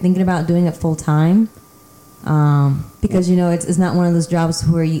scary thinking about doing it full time, because, you know, it's not one of those jobs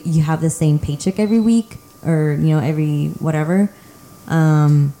where you have the same paycheck every week, or, you know, every whatever.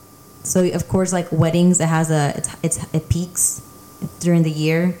 So of course, like weddings, it peaks during the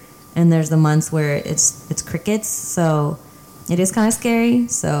year, and there's the months where it's crickets. So it is kind of scary.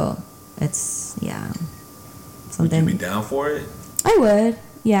 So it's, yeah, something. Would you be down for it? I would,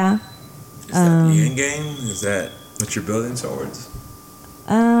 yeah. Is that the end game? Is that what you're building towards?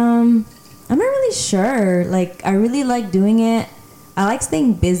 I'm not really sure. Like, I really like doing it. I like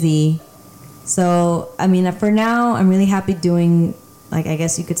staying busy. So, I mean, for now, I'm really happy doing, like, I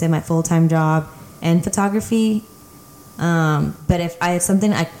guess you could say my full-time job and photography. But if I had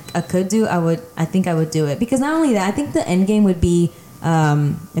something I could do, I think I would do it. Because not only that, I think the end game would be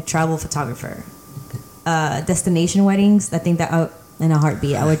a travel photographer. Destination weddings, I think that in a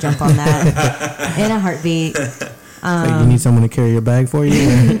heartbeat, I would jump on that. In a heartbeat. Like you need someone to carry your bag for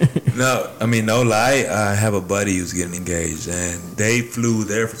you? No, I mean, no lie. I have a buddy who's getting engaged, and they flew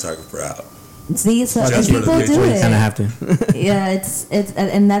their photographer out. See, so people do it. You kind of have to. Yeah, it's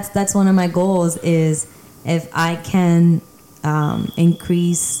and that's one of my goals, is if I can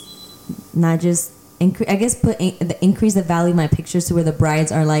increase, not just increase, I guess increase the value of my pictures to where the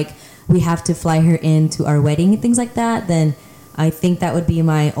brides are like, we have to fly her into our wedding and things like that. Then I think that would be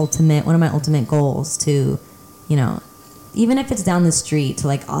one of my ultimate goals, to, you know, even if it's down the street to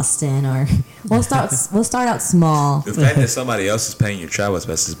like Austin, or we'll start out small. The fact that somebody else is paying your travel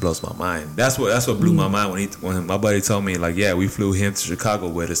expenses blows my mind. That's what blew my mind when my buddy told me, like, yeah, we flew him to Chicago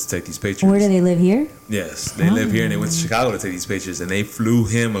with us to take these pictures. Where do they live here? Yes, they live here, and they went to Chicago to take these pictures, and they flew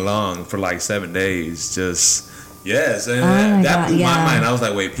him along for like 7 days. Just yes, and that blew my mind. I was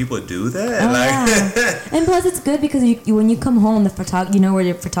like, wait, people do that? Yeah. And plus, it's good because when you come home, you know where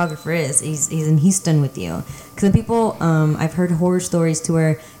your photographer is. He's in Houston with you. Because people, I've heard horror stories to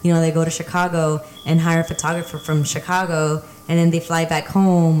where, you know, they go to Chicago and hire a photographer from Chicago, and then they fly back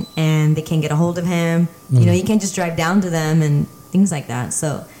home and they can't get a hold of him. You know, you can't just drive down to them and things like that.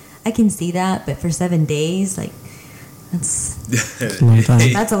 So I can see that, but for 7 days, like, that's a long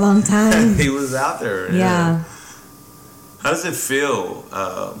time. That's a long time. He was out there. Yeah. How does it feel?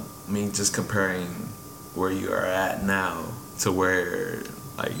 I mean, just comparing where you are at now to where,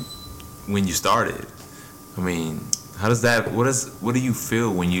 like, when you started. I mean, how does that? What do you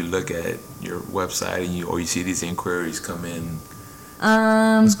feel when you look at your website and you see these inquiries come in?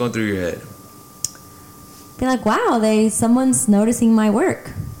 What's going through your head? Be like, wow, someone's noticing my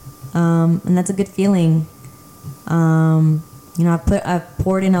work, and that's a good feeling. You know, I've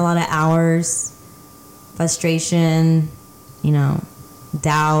poured in a lot of hours, frustration, you know,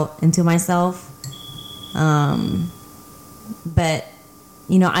 doubt into myself. But,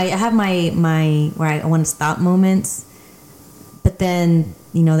 you know, I have my where I want to stop moments, but then,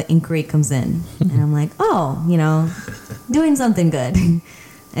 you know, the inquiry comes in and I'm like, oh, you know, doing something good.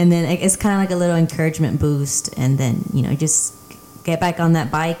 And then it's kind of like a little encouragement boost. And then, you know, just get back on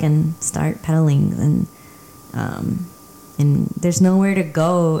that bike and start pedaling. And and there's nowhere to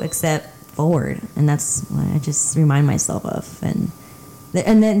go except forward, and that's what I just remind myself of. And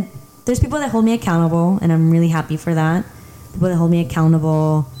then there's people that hold me accountable, and I'm really happy for that. People that hold me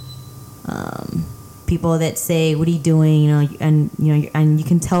accountable, people that say, "What are you doing?" And you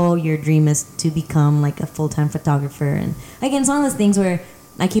can tell your dream is to become like a full-time photographer. And again, it's one of those things where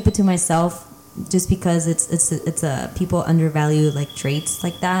I keep it to myself, just because it's people undervalue like traits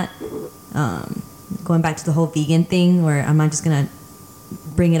like that. Going back to the whole vegan thing, where I'm not just gonna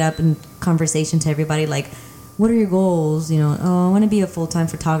bring it up in conversation to everybody like, what are your goals? Oh, I want to be a full-time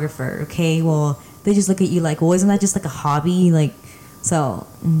photographer. Okay, well, they just look at you like, well, isn't that just like a hobby? Like, so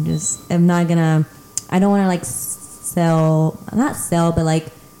I don't want to like not sell, but like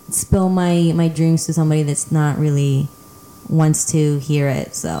spill my dreams to somebody that's not really wants to hear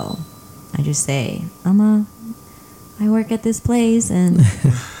it. So I just say, I work at this place, and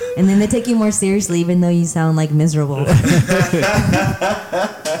and then they take you more seriously, even though you sound like miserable.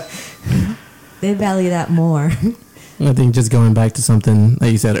 They value that more. I think just going back to something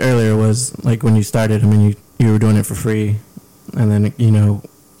that you said earlier was like when you started, I mean, you were doing it for free, and then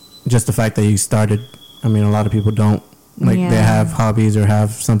just the fact that you started, I mean, a lot of people don't they have hobbies or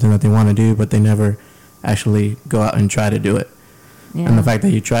have something that they want to do, but they never actually go out and try to do it. Yeah. And the fact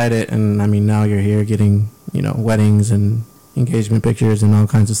that you tried it, and I mean, now you're here getting weddings and engagement pictures and all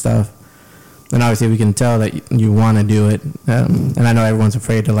kinds of stuff. And obviously we can tell that you want to do it. And I know everyone's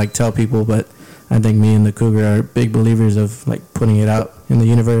afraid to like tell people, but I think me and the Cougar are big believers of like putting it out in the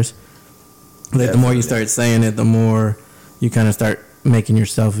universe. Like the more you start saying it, the more you kind of start making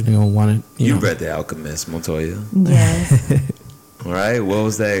yourself want to. You read The Alchemist, Montoya. Yes. All right. What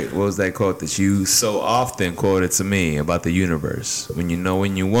was that quote that you so often quoted to me about the universe? When you know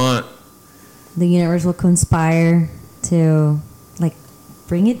when you want, the universe will conspire to like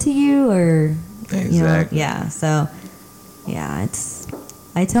bring it to you, or exactly. Yeah. So yeah,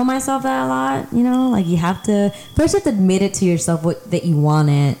 I tell myself that a lot. Like you have to admit it to yourself that you want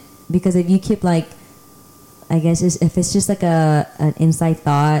it, because if you keep like, I guess if it's just like an inside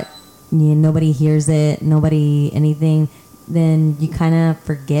thought, nobody hears it, nobody anything, then you kind of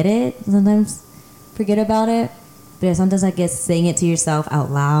forget it. Sometimes forget about it. But sometimes I guess saying it to yourself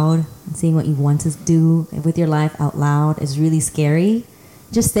out loud and saying what you want to do with your life out loud is really scary.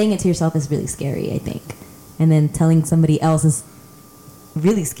 Just saying it to yourself is really scary, I think. And then telling somebody else is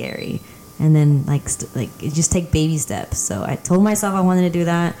really scary. And then you just take baby steps. So I told myself I wanted to do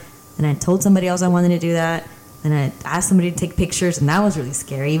that, and I told somebody else I wanted to do that, and I asked somebody to take pictures, and that was really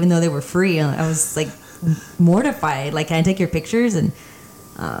scary. Even though they were free, I was like mortified. Like, can I take your pictures? And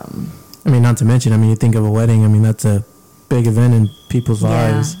I mean, not to mention, I mean, you think of a wedding, I mean, that's a big event in people's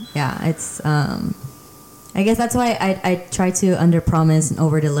lives. Yeah, it's I guess that's why I try to under-promise and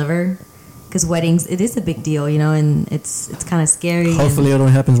over-deliver, because weddings, it is a big deal, and it's kind of scary. Hopefully it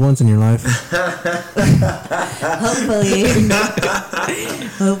only happens once in your life.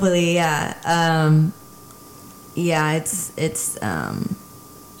 Hopefully, yeah. Yeah, it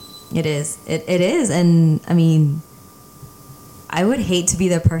is, and I mean, I would hate to be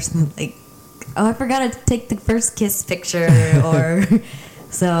the person like, oh, I forgot to take the first kiss picture, or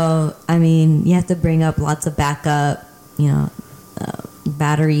so. I mean, you have to bring up lots of backup,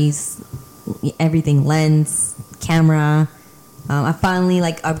 batteries, everything, lens, camera. I finally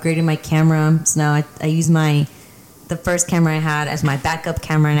upgraded my camera, so now I use the first camera I had as my backup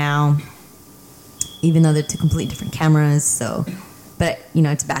camera now, even though they're two completely different cameras. So, but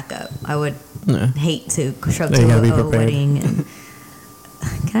it's backup. I would hate to show up to a wedding and.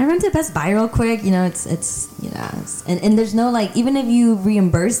 Can I run to Best Buy real quick? And there's no even if you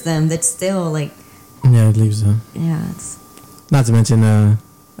reimburse them, that's still it leaves them. Yeah, it's not to mention. I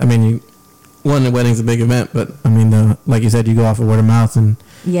mean, the wedding's a big event, but I mean, like you said, you go off of word of mouth, and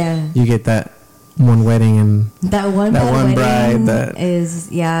you get that one wedding, and that one bride that is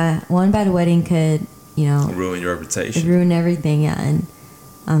one bad wedding could ruin your reputation, ruin everything. Yeah, and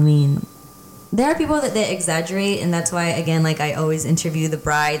I mean. There are people that exaggerate, and that's why, again, I always interview the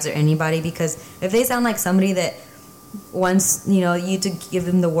brides or anybody, because if they sound like somebody that wants, you to give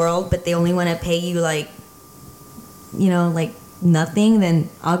them the world, but they only want to pay you, nothing, then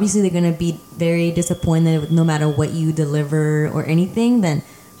obviously they're going to be very disappointed no matter what you deliver or anything, then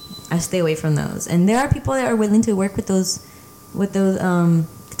I stay away from those. And there are people that are willing to work with those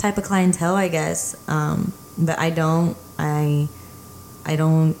type of clientele, I guess, but I don't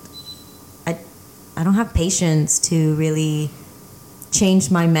have patience to really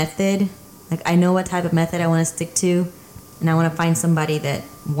change my method. I know what type of method I want to stick to, and I want to find somebody that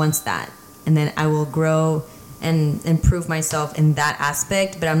wants that, and then I will grow and improve myself in that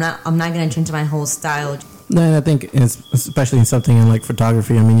aspect. But I'm not going to change my whole style. Then I think, especially in something in like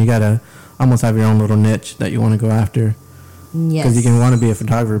photography, I mean, you gotta almost have your own little niche that you want to go after. Yes. Because you can want to be a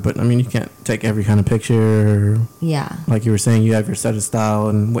photographer, but I mean, you can't take every kind of picture. Yeah. Like you were saying, you have your set of style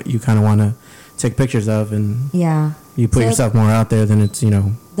and what you kind of want to take pictures of, and yeah, you put yourself more out there than it's,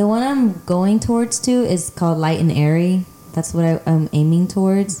 The one I'm going towards to is called Light and Airy. That's what I'm aiming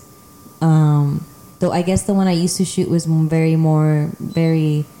towards. Though I guess the one I used to shoot was very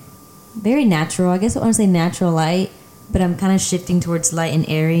natural. I guess I want to say natural light, but I'm kind of shifting towards light and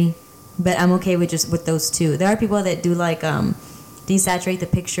airy. But I'm okay with those two. There are people that do like desaturate the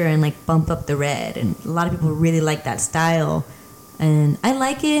picture and like bump up the red, and a lot of people really like that style. And I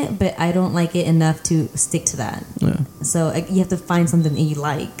like it, but I don't like it enough to stick to that. Yeah. So you have to find something that you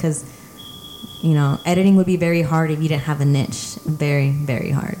like, because editing would be very hard if you didn't have a niche. Very,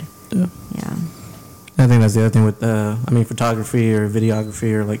 very hard. Yeah. Yeah. I think that's the other thing with, photography or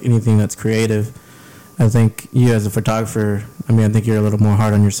videography or like anything that's creative. I think you as a photographer, I think you're a little more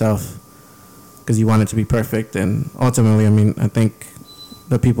hard on yourself because you want it to be perfect. And ultimately, I think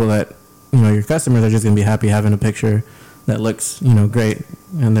the people that, your customers are just going to be happy having a picture that looks, great,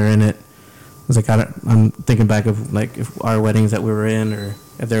 and they're in it. It's like, I'm thinking back of like if our weddings that we were in, or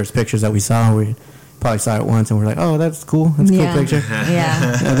if there was pictures that we saw, we probably saw it once and we're like, oh, that's cool. That's a cool picture.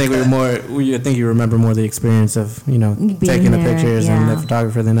 Yeah. I think I think you remember more the experience of, taking the pictures and the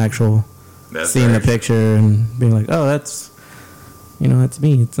photographer than actual seeing the picture and being like, oh, that's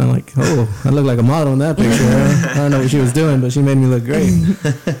me. It's not like, oh, I look like a model in that picture. I don't know what she was doing, but she made me look great.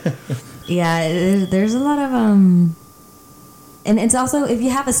 Yeah, there's a lot of and it's also, if you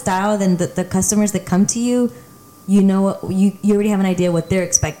have a style, then the customers that come to you, you already have an idea what they're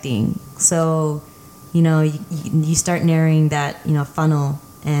expecting. So, you start narrowing that, funnel,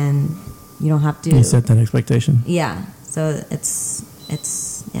 and you don't have to. You set that expectation. Yeah. So it's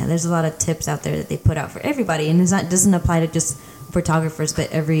there's a lot of tips out there that they put out for everybody, and it doesn't apply to just photographers, but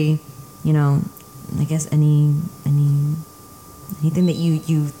every, I guess anything that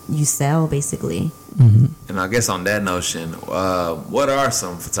you sell, basically. Mm-hmm. And I guess on that notion, what are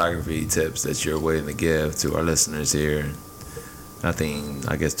some photography tips that you're willing to give to our listeners here? Nothing,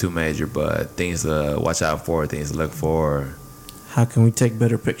 I guess, too major, but things to watch out for, things to look for. How can we take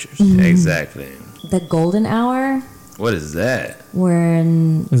better pictures? Mm-hmm. Exactly. The golden hour. What is that?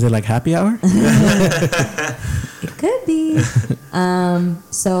 Is it like happy hour? It could be.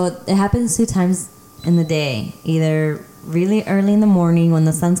 So it happens 2 times in the day, either really early in the morning when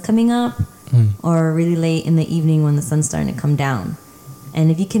the sun's coming up, or really late in the evening when the sun's starting to come down. And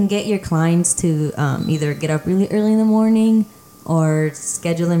if you can get your clients to either get up really early in the morning or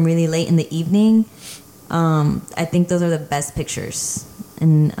schedule them really late in the evening, I think those are the best pictures.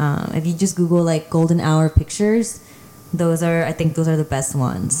 And if you just Google like golden hour pictures, I think those are the best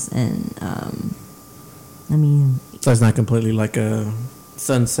ones. And so it's not completely like a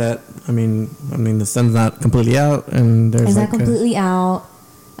sunset. The sun's not completely out, and there's. It's not completely out.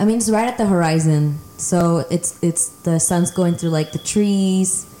 It's right at the horizon, so it's the sun's going through like the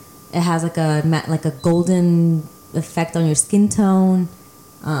trees. It has like a golden effect on your skin tone.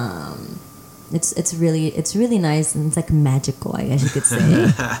 It's really nice, and it's like magical, I guess you could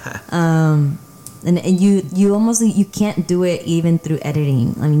say. And you almost you can't do it even through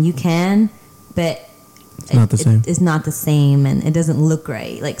editing. You can, but it's not the same. It's not the same, and it doesn't look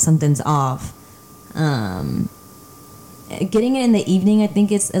right. Like something's off. Getting it in the evening, I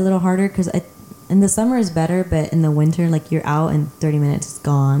think it's a little harder because in the summer is better, but in the winter, like you're out and 30 minutes is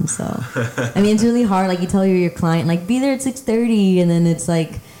gone. So, it's really hard. Like you tell your client, like be there at 6:30, and then it's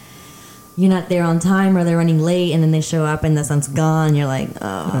like you're not there on time, or they're running late, and then they show up and the sun's gone. You're like,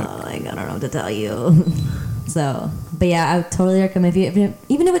 oh, like, I don't know what to tell you. So, but yeah, I would totally recommend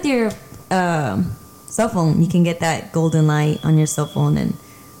even with your cell phone, you can get that golden light on your cell phone, and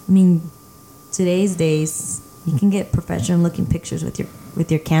today's days, you can get professional looking pictures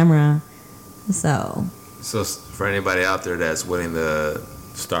with your camera. So for anybody out there that's willing to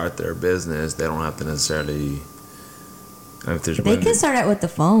start their business, they don't have to necessarily. They can start out with the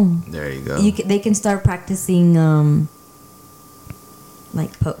phone. There you go. They can start practicing, I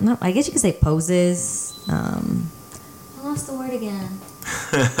guess you could say poses. I lost the word again.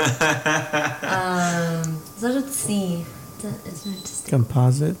 So let's see. It's not just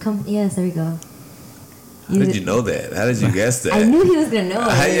composite. Yes, there we go. How did you know that? How did you guess that? I knew he was gonna know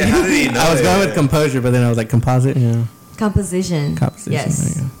it. How did he know? I was going with composure, but then I was like composite. Yeah. Composition. Yes.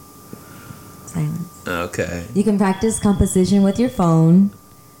 There you go. Silence. Okay. You can practice composition with your phone.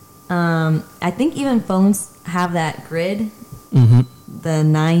 I think even phones have that grid, the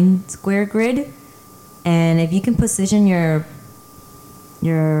 9 square grid, and if you can position your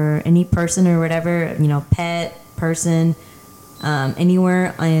any person or whatever, pet, person,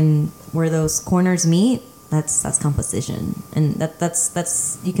 anywhere in where those corners meet, that's composition. And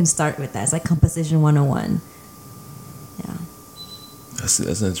that's you can start with that. It's like composition 101. Yeah.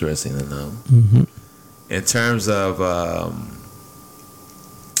 That's interesting to know. Mm-hmm. In terms of, I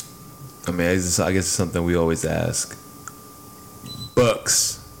guess it's something we always ask.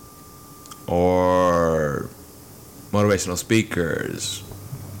 Books or motivational speakers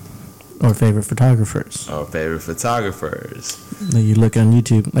or favorite photographers that you look on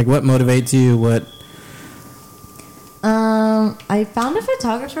YouTube. Like, what motivates you? What? I found a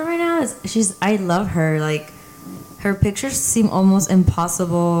photographer right now. I love her. Like, her pictures seem almost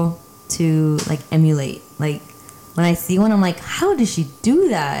impossible to like emulate. Like, when I see one, I'm like, how did she do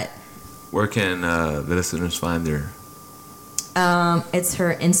that? Where can the listeners find her? It's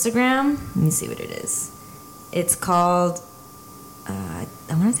her Instagram. Let me see what it is. It's called, I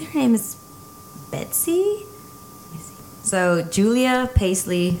want to say her name is Betsy. Let me see. So, Julia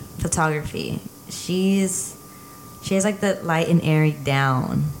Paisley Photography. She has like the light and airy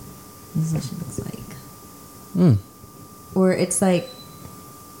down. This is what she looks like. Or it's like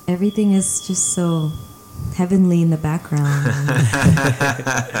everything is just so heavenly in the background.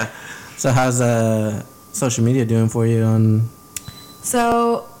 So how's social media doing for you on?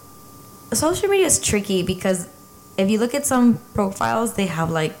 So social media is tricky because if you look at some profiles, they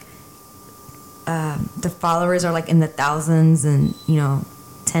have like the followers are like in the thousands and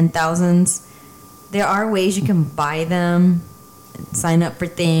 10,000s. There are ways you can buy them, sign up for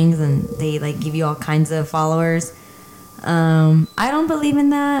things, and they like give you all kinds of followers. I don't believe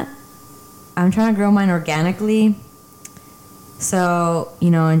in that. I'm trying to grow mine organically. So,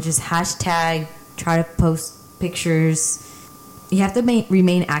 and just hashtag, try to post pictures. You have to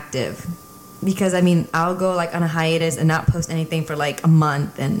remain active. Because, I'll go like on a hiatus and not post anything for like a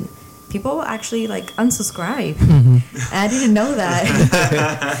month, and people will actually like unsubscribe. Mm-hmm. And I didn't know that.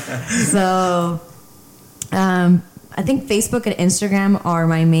 So, I think Facebook and Instagram are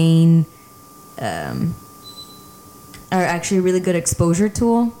my main, are actually a really good exposure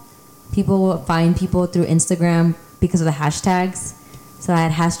tool. People will find people through Instagram because of the hashtags. So I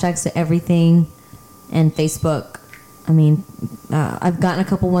had hashtags to everything. And Facebook, I've gotten a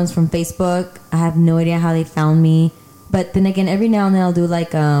couple ones from Facebook. I have no idea how they found me. But then again, every now and then I'll do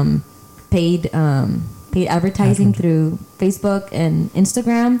like paid advertising through Facebook and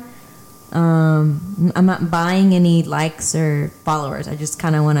Instagram. I'm not buying any likes or followers. I just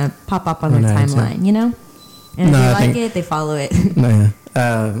kind of want to pop up on their timeline, And if they like it, they follow it.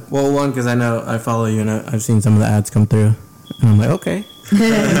 Well, one, because I know I follow you and I've seen some of the ads come through. And I'm like, okay.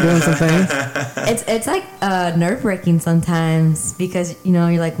 You're doing some things. It's like nerve-wracking sometimes because,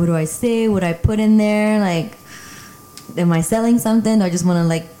 you're like, what do I say? What do I put in there? Like, am I selling something? Do I just want to,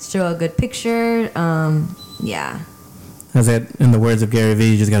 like, show a good picture? Yeah. As in the words of Gary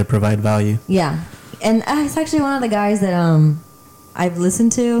Vee, you just got to provide value. Yeah. And it's actually one of the guys that I've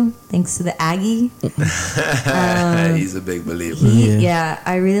listened to, thanks to the Aggie. He's a big believer. Yeah,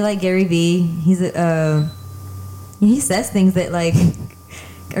 I really like Gary Vee. He says things that like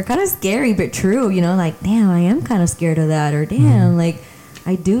are kind of scary but true. Like, damn, I am kind of scared of that, or damn, like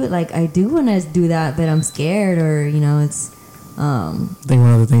I do want to do that, but I'm scared, or it's. I think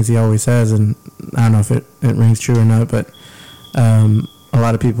one of the things he always says, and I don't know if it rings true or not, but a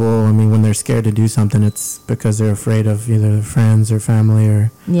lot of people, when they're scared to do something, it's because they're afraid of either their friends or family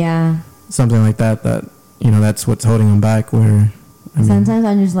or something like that. That's what's holding them back. Where sometimes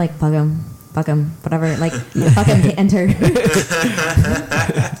I'm just like, fuck them, whatever. Like, fuck them, hit enter.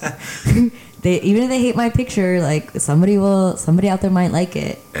 Even if they hate my picture, like somebody out there might like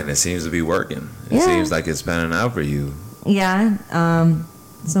it. And it seems to be working. It seems like it's panning out for you. Yeah.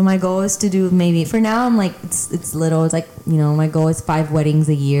 So my goal is to do maybe, for now I'm like, it's little. It's like, my goal is 5 weddings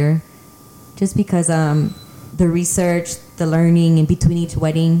a year. Just because the research, the learning in between each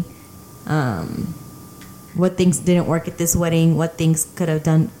wedding, what things didn't work at this wedding, what things could have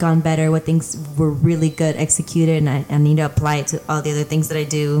gone better, what things were really good executed, and I need to apply it to all the other things that I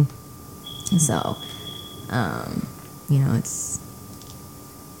do. So, it's...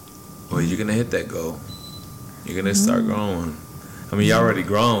 Well, you're going to hit that goal. You're going to start growing. You're already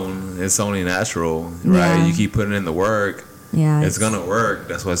grown. It's only natural, right? Yeah. You keep putting in the work. Yeah, it's going to work.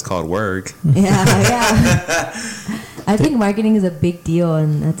 That's why it's called work. Yeah. I think marketing is a big deal,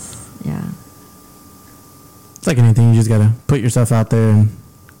 and that's, It's like anything. You just got to put yourself out there.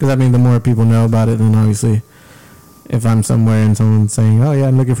 Because, the more people know about it, then obviously, if I'm somewhere and someone's saying, oh, yeah,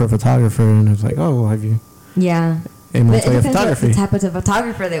 I'm looking for a photographer, and it's like, oh, well, have you... Yeah. Amontoyaphotography. The type of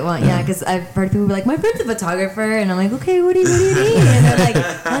photographer they want, yeah. Because I've heard people be like, my friend's a photographer, and I'm like, okay, what do you need? And they're like,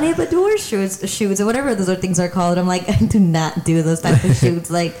 honey, but door shoots or whatever those things are called. I'm like, I do not do those types of shoots.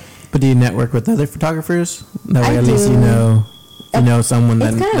 Like, but do you network with other photographers? That way, I at least do. you know someone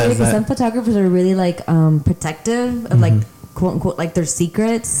that it's kind of does weird because that. some photographers are really like protective of like quote unquote like their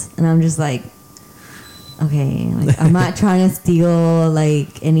secrets, and I'm just like, okay, like I'm not trying to steal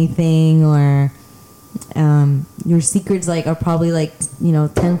like anything, or your secrets like are probably like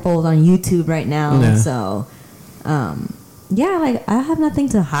tenfold on YouTube right now. Yeah. So yeah, like I have nothing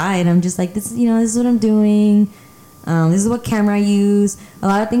to hide. I'm just like, this is what I'm doing. This is what camera I use. A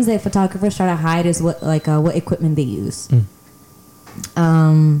lot of things that photographers try to hide is what equipment they use.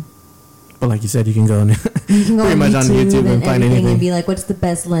 But like you said, you can go pretty much on YouTube and find anything and be like, what's the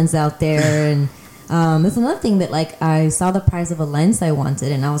best lens out there? And that's another thing that like I saw the price of a lens I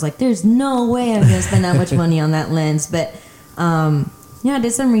wanted, and I was like, there's no way I'm gonna spend that much money on that lens. But I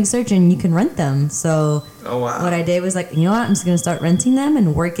did some research, and you can rent them. So what I did was like, you know what, I'm just gonna start renting them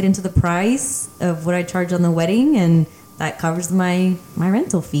and work it into the price of what I charge on the wedding, and that covers my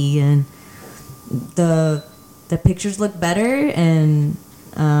rental fee. And the pictures look better, and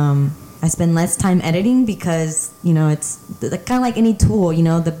I spend less time editing because it's kind of like any tool.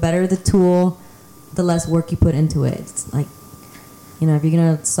 The better the tool, the less work you put into it. It's like, if you're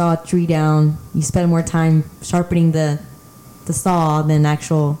gonna saw a tree down, you spend more time sharpening the saw than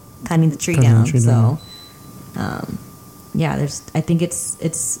actual cutting the tree down. So I think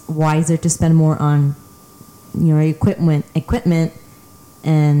it's wiser to spend more on equipment,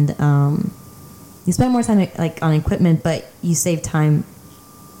 and you spend more time like on equipment, but you save time.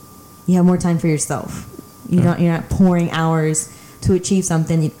 You have more time for yourself. You're not pouring hours to achieve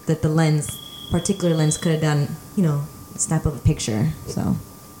something that the particular lens could have done, snap of a picture. So,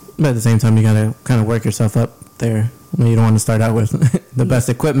 but at the same time, you gotta kind of work yourself up there. You don't want to start out with the best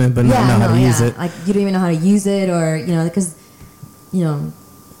equipment, but not know how to use it. Like you don't even know how to use it, or because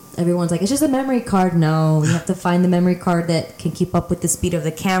everyone's like, it's just a memory card. No, you have to find the memory card that can keep up with the speed of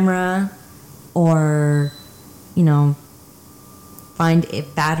the camera, or find a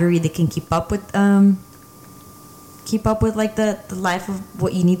battery that can keep up with like the life of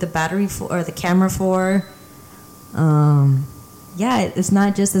what you need the battery for or the camera for. It's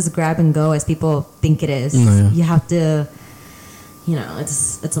not just as grab and go as people think it is. You have to,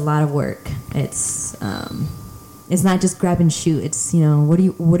 it's a lot of work. It's not just grab and shoot. It's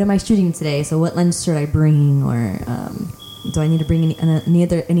what am I shooting today? So what lens should I bring? Or do I need to bring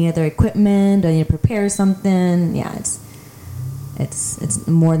any other equipment? Do I need to prepare something? Yeah, it's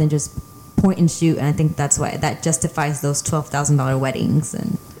more than just point and shoot, and I think that's why that justifies those $12,000 weddings,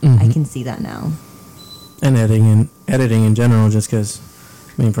 and I can see that now. And editing in general, just because,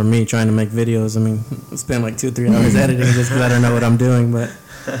 for me, trying to make videos, I spend like 2-3 hours editing just because I don't know what I'm doing, but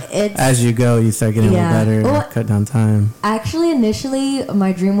as you go, you start getting a little better, cut down time. Actually, initially,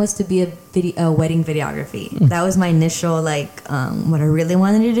 my dream was to be a wedding videography. That was my initial, what I really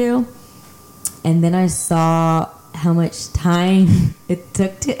wanted to do. And then I saw how much time it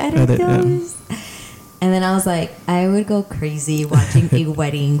took to edit those. Yeah. And then I was like, I would go crazy watching a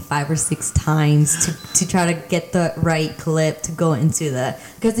wedding 5 or 6 times to try to get the right clip to go into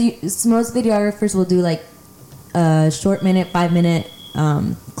because most videographers will do like a short 5-minute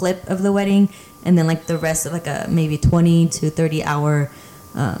clip of the wedding, and then like the rest of like a maybe 20 to 30 hour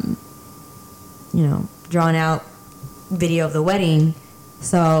drawn out video of the wedding.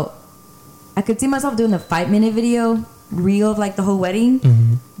 So I could see myself doing a 5-minute video reel of like the whole wedding,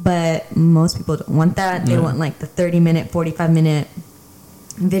 but most people don't want that. They want like the 30-minute, 45-minute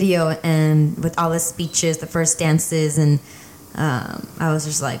video, and with all the speeches, the first dances, and I was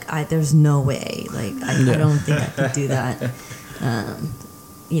just like, there's no way. Like I don't think I could do that.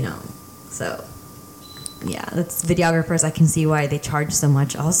 So yeah, that's videographers. I can see why they charge so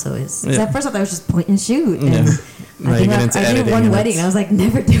much. Also, is at first I thought it was just point and shoot. And I did one wedding, and I was like,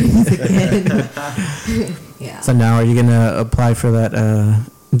 never doing this again. Yeah. So now, are you gonna apply for that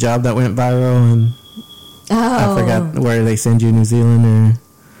job that went viral? And I forgot where they send you, New Zealand or.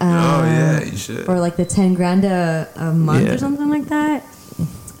 You should. Or like the $10,000 a month or something like that.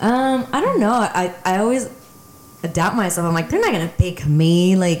 I don't know. I always doubt myself. I'm like, they're not gonna pick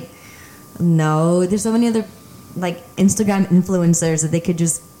me. Like, no. There's so many other like Instagram influencers that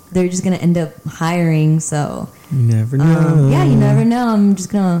they're just gonna end up hiring. So you never know. You never know. I'm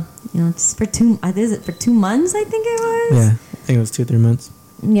just gonna, just for 2 months. I think it was. Yeah, I think it was 2-3 months.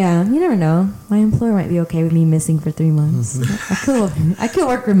 Yeah, you never know. My employer might be okay with me missing for 3 months. I could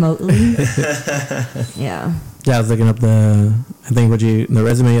work remotely. Yeah. Yeah, I was looking up the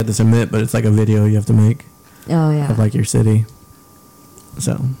resume you have to submit, but it's like a video you have to make. of like your city.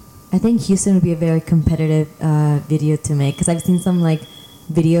 So I think Houston would be a very competitive video to make, because I've seen some like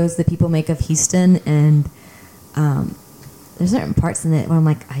videos that people make of Houston, and there's certain parts in it where I'm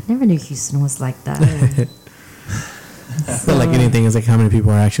like, I never knew Houston was like that. So, like anything, is like how many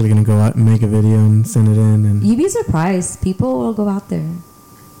people are actually going to go out and make a video and send it in. And you'd be surprised. People will go out there.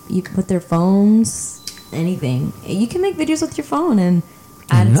 You put their phones, anything. You can make videos with your phone and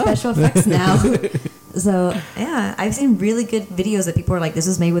add special effects now. So, yeah, I've seen really good videos that people are like, this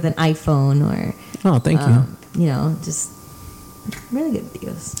was made with an iPhone, or... Oh, thank you. You know, just really good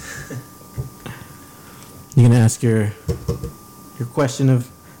videos. You going to ask your question of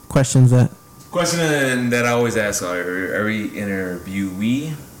questions that... Question that I always ask every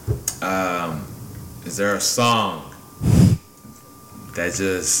interviewee, is there a song that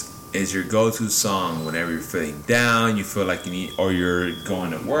just is your go-to song whenever you're feeling down, you feel like you need, or you're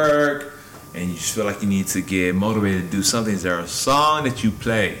going to work and you just feel like you need to get motivated to do something? Is there a song that you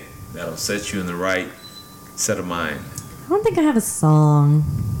play that'll set you in the right set of mind? I don't think I have a song,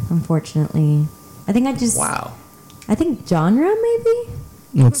 unfortunately. I think I just... Wow. I think genre, maybe?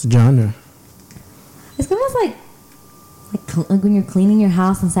 What's the genre? It's almost like when you're cleaning your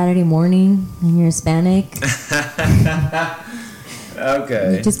house on Saturday morning and you're Hispanic.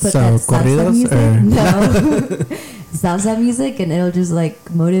 Okay. You just put that salsa music. No. Salsa music, and it'll just like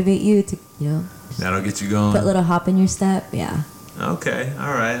motivate you to, you know. That'll get you going. Put a little hop in your step. Yeah. Okay.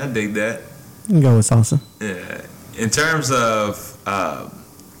 All right. I dig that. You can go with salsa. Yeah. In terms of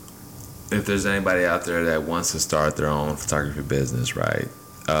if there's anybody out there that wants to start their own photography business, right?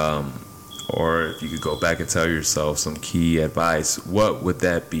 Or if you could go back and tell yourself some key advice, what would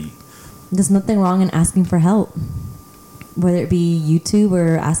that be? There's nothing wrong in asking for help, whether it be YouTube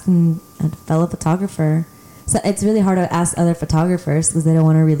or asking a fellow photographer. So it's really hard to ask other photographers because they don't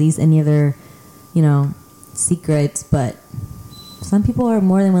want to release any of their, you know, secrets. But some people are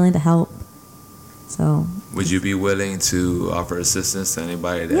more than willing to help. So would you be willing to offer assistance to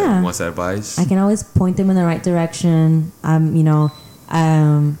anybody that wants advice? I can always point them in the right direction. You know.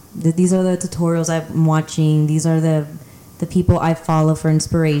 These are the tutorials I'm watching. These are the people I follow for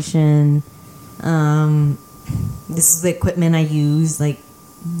inspiration. This is the equipment I use. Like,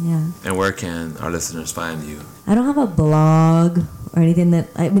 yeah. And where can our listeners find you? I don't have a blog or anything that...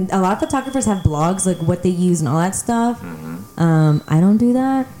 I mean, a lot of photographers have blogs, like what they use and all that stuff. Mm-hmm. I don't do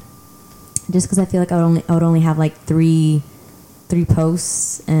that. Just because I feel like I would only have like three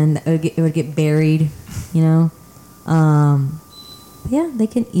posts, and it would get buried, you know? Yeah, they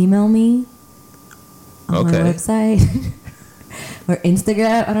can email me on my website or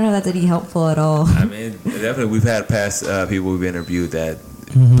Instagram. I don't know if that's any helpful at all. I mean, definitely, we've had past people we've interviewed that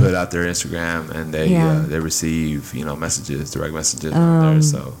put out their Instagram, and they receive, you know, messages, direct messages on there.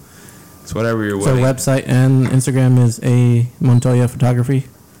 So it's whatever you're willing. So website and Instagram is Amontoyaphotography.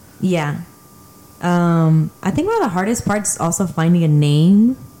 Yeah, I think one of the hardest parts is also finding a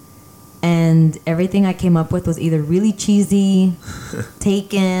name. And everything I came up with was either really cheesy,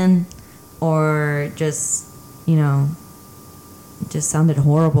 taken, or just, you know, just sounded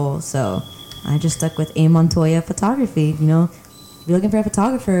horrible. So I just stuck with Amontoyaphotography. You know, if you're looking for a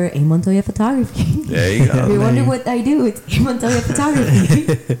photographer, Amontoyaphotography. There you go. If you're wondering what I do, it's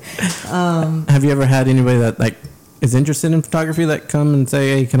Amontoyaphotography. Have you ever had anybody that like is interested in photography that come and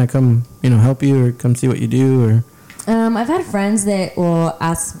say, "Hey, can I come, you know, help you, or come see what you do?" Or I've had friends that will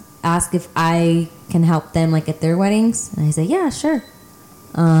ask if I can help them like at their weddings, and I say, yeah, sure.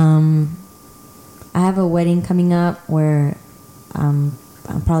 I have a wedding coming up where I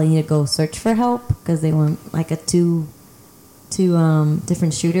probably need to go search for help because they want like two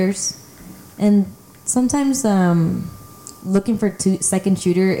different shooters, and sometimes looking for second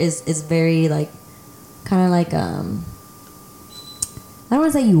shooter is very like kind of like I don't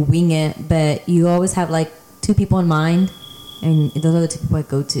want to say you wing it, but you always have like two people in mind. And those are the two people I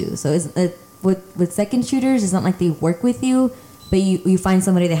go to. So with second shooters, it's not like they work with you, but you find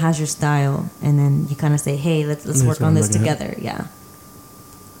somebody that has your style, and then you kind of say, hey, let's work on this together. Yeah.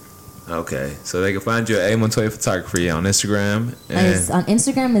 Okay, so they can find you at Amontoyaphotography on Instagram. On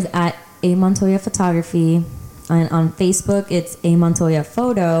Instagram is at Amontoyaphotography, and on Facebook it's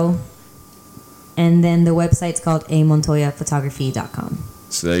Amontoyaphoto, and then the website's called Amontoyaphotography.com.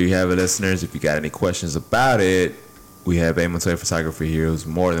 So there you have it, listeners. If you got any questions about it, we have Amontoyaphotography here, who's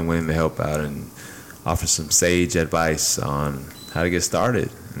more than willing to help out and offer some sage advice on how to get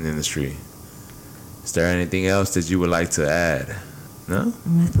started in the industry. Is there anything else that you would like to add? No?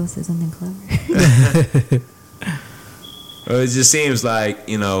 Am I supposed to say something clever? Well, it just seems like,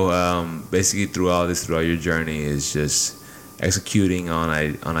 you know, basically throughout your journey is just executing on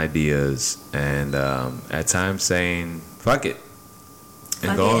ideas, and at times saying fuck it.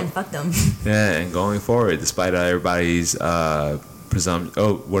 And fuck them. Yeah, and going forward, despite everybody's whatever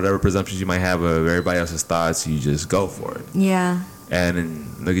presumptions you might have of everybody else's thoughts, you just go for it. Yeah.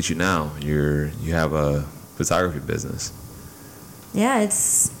 And look at you now. You have a photography business. Yeah,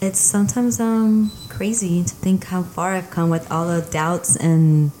 it's sometimes crazy to think how far I've come with all the doubts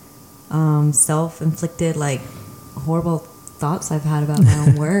and self-inflicted like horrible thoughts I've had about my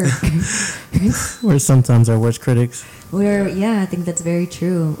own work. We're sometimes our worst critics. I think that's very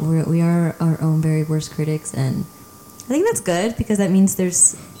true. We are our own very worst critics, and I think that's good because that means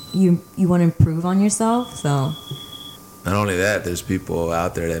you want to improve on yourself. So not only that, there's people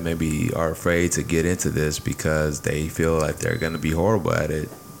out there that maybe are afraid to get into this because they feel like they're going to be horrible at it.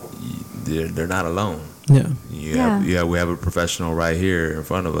 They're not alone. Yeah. We have a professional right here in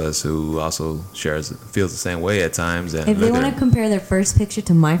front of us who also feels the same way at times. And if they want to compare their first picture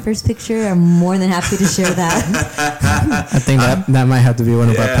to my first picture, I'm more than happy to share that. I think that might have to be one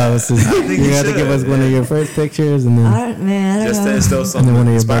of our posts. You have to give us one of your first pictures, and then I don't know. To instill something, and then one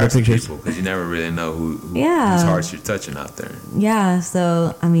of your better pictures, because you never really know whose hearts you're touching out there. Yeah.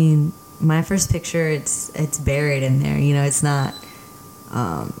 So I mean, my first picture, it's buried in there. You know, it's not.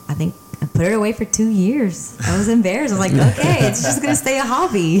 I think I put it away for 2 years. I was embarrassed. I was like, okay, it's just gonna stay a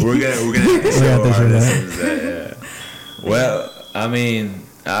hobby. We're gonna show our listeners that. Yeah. Well, I mean,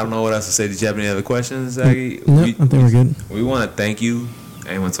 I don't know what else to say. Did you have any other questions, Aggie? No, I think we're good. We want to thank you,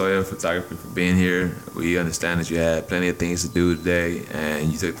 Amontoyaphotography, for being here. We understand that you had plenty of things to do today,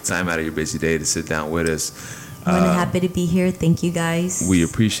 and you took the time out of your busy day to sit down with us. I'm happy to be here. Thank you, guys. We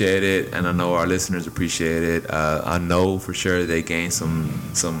appreciate it, and I know our listeners appreciate it. I know for sure they gained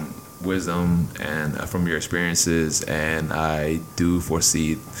some wisdom and from your experiences, and I do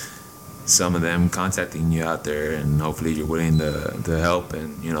foresee some of them contacting you out there, and hopefully you're willing to help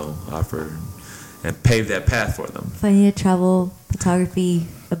and offer and pave that path for them. If I need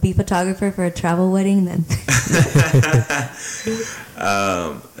a bee photographer for a travel wedding, then.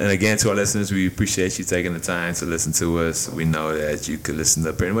 And again, to our listeners, we appreciate you taking the time to listen to us. We know that you could listen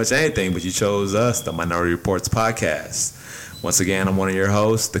to pretty much anything, but you chose us, the Minority Reports podcast. Once again, I'm one of your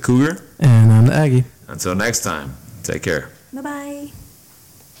hosts, the Cougar. And I'm the Aggie. Until next time, take care. Bye-bye.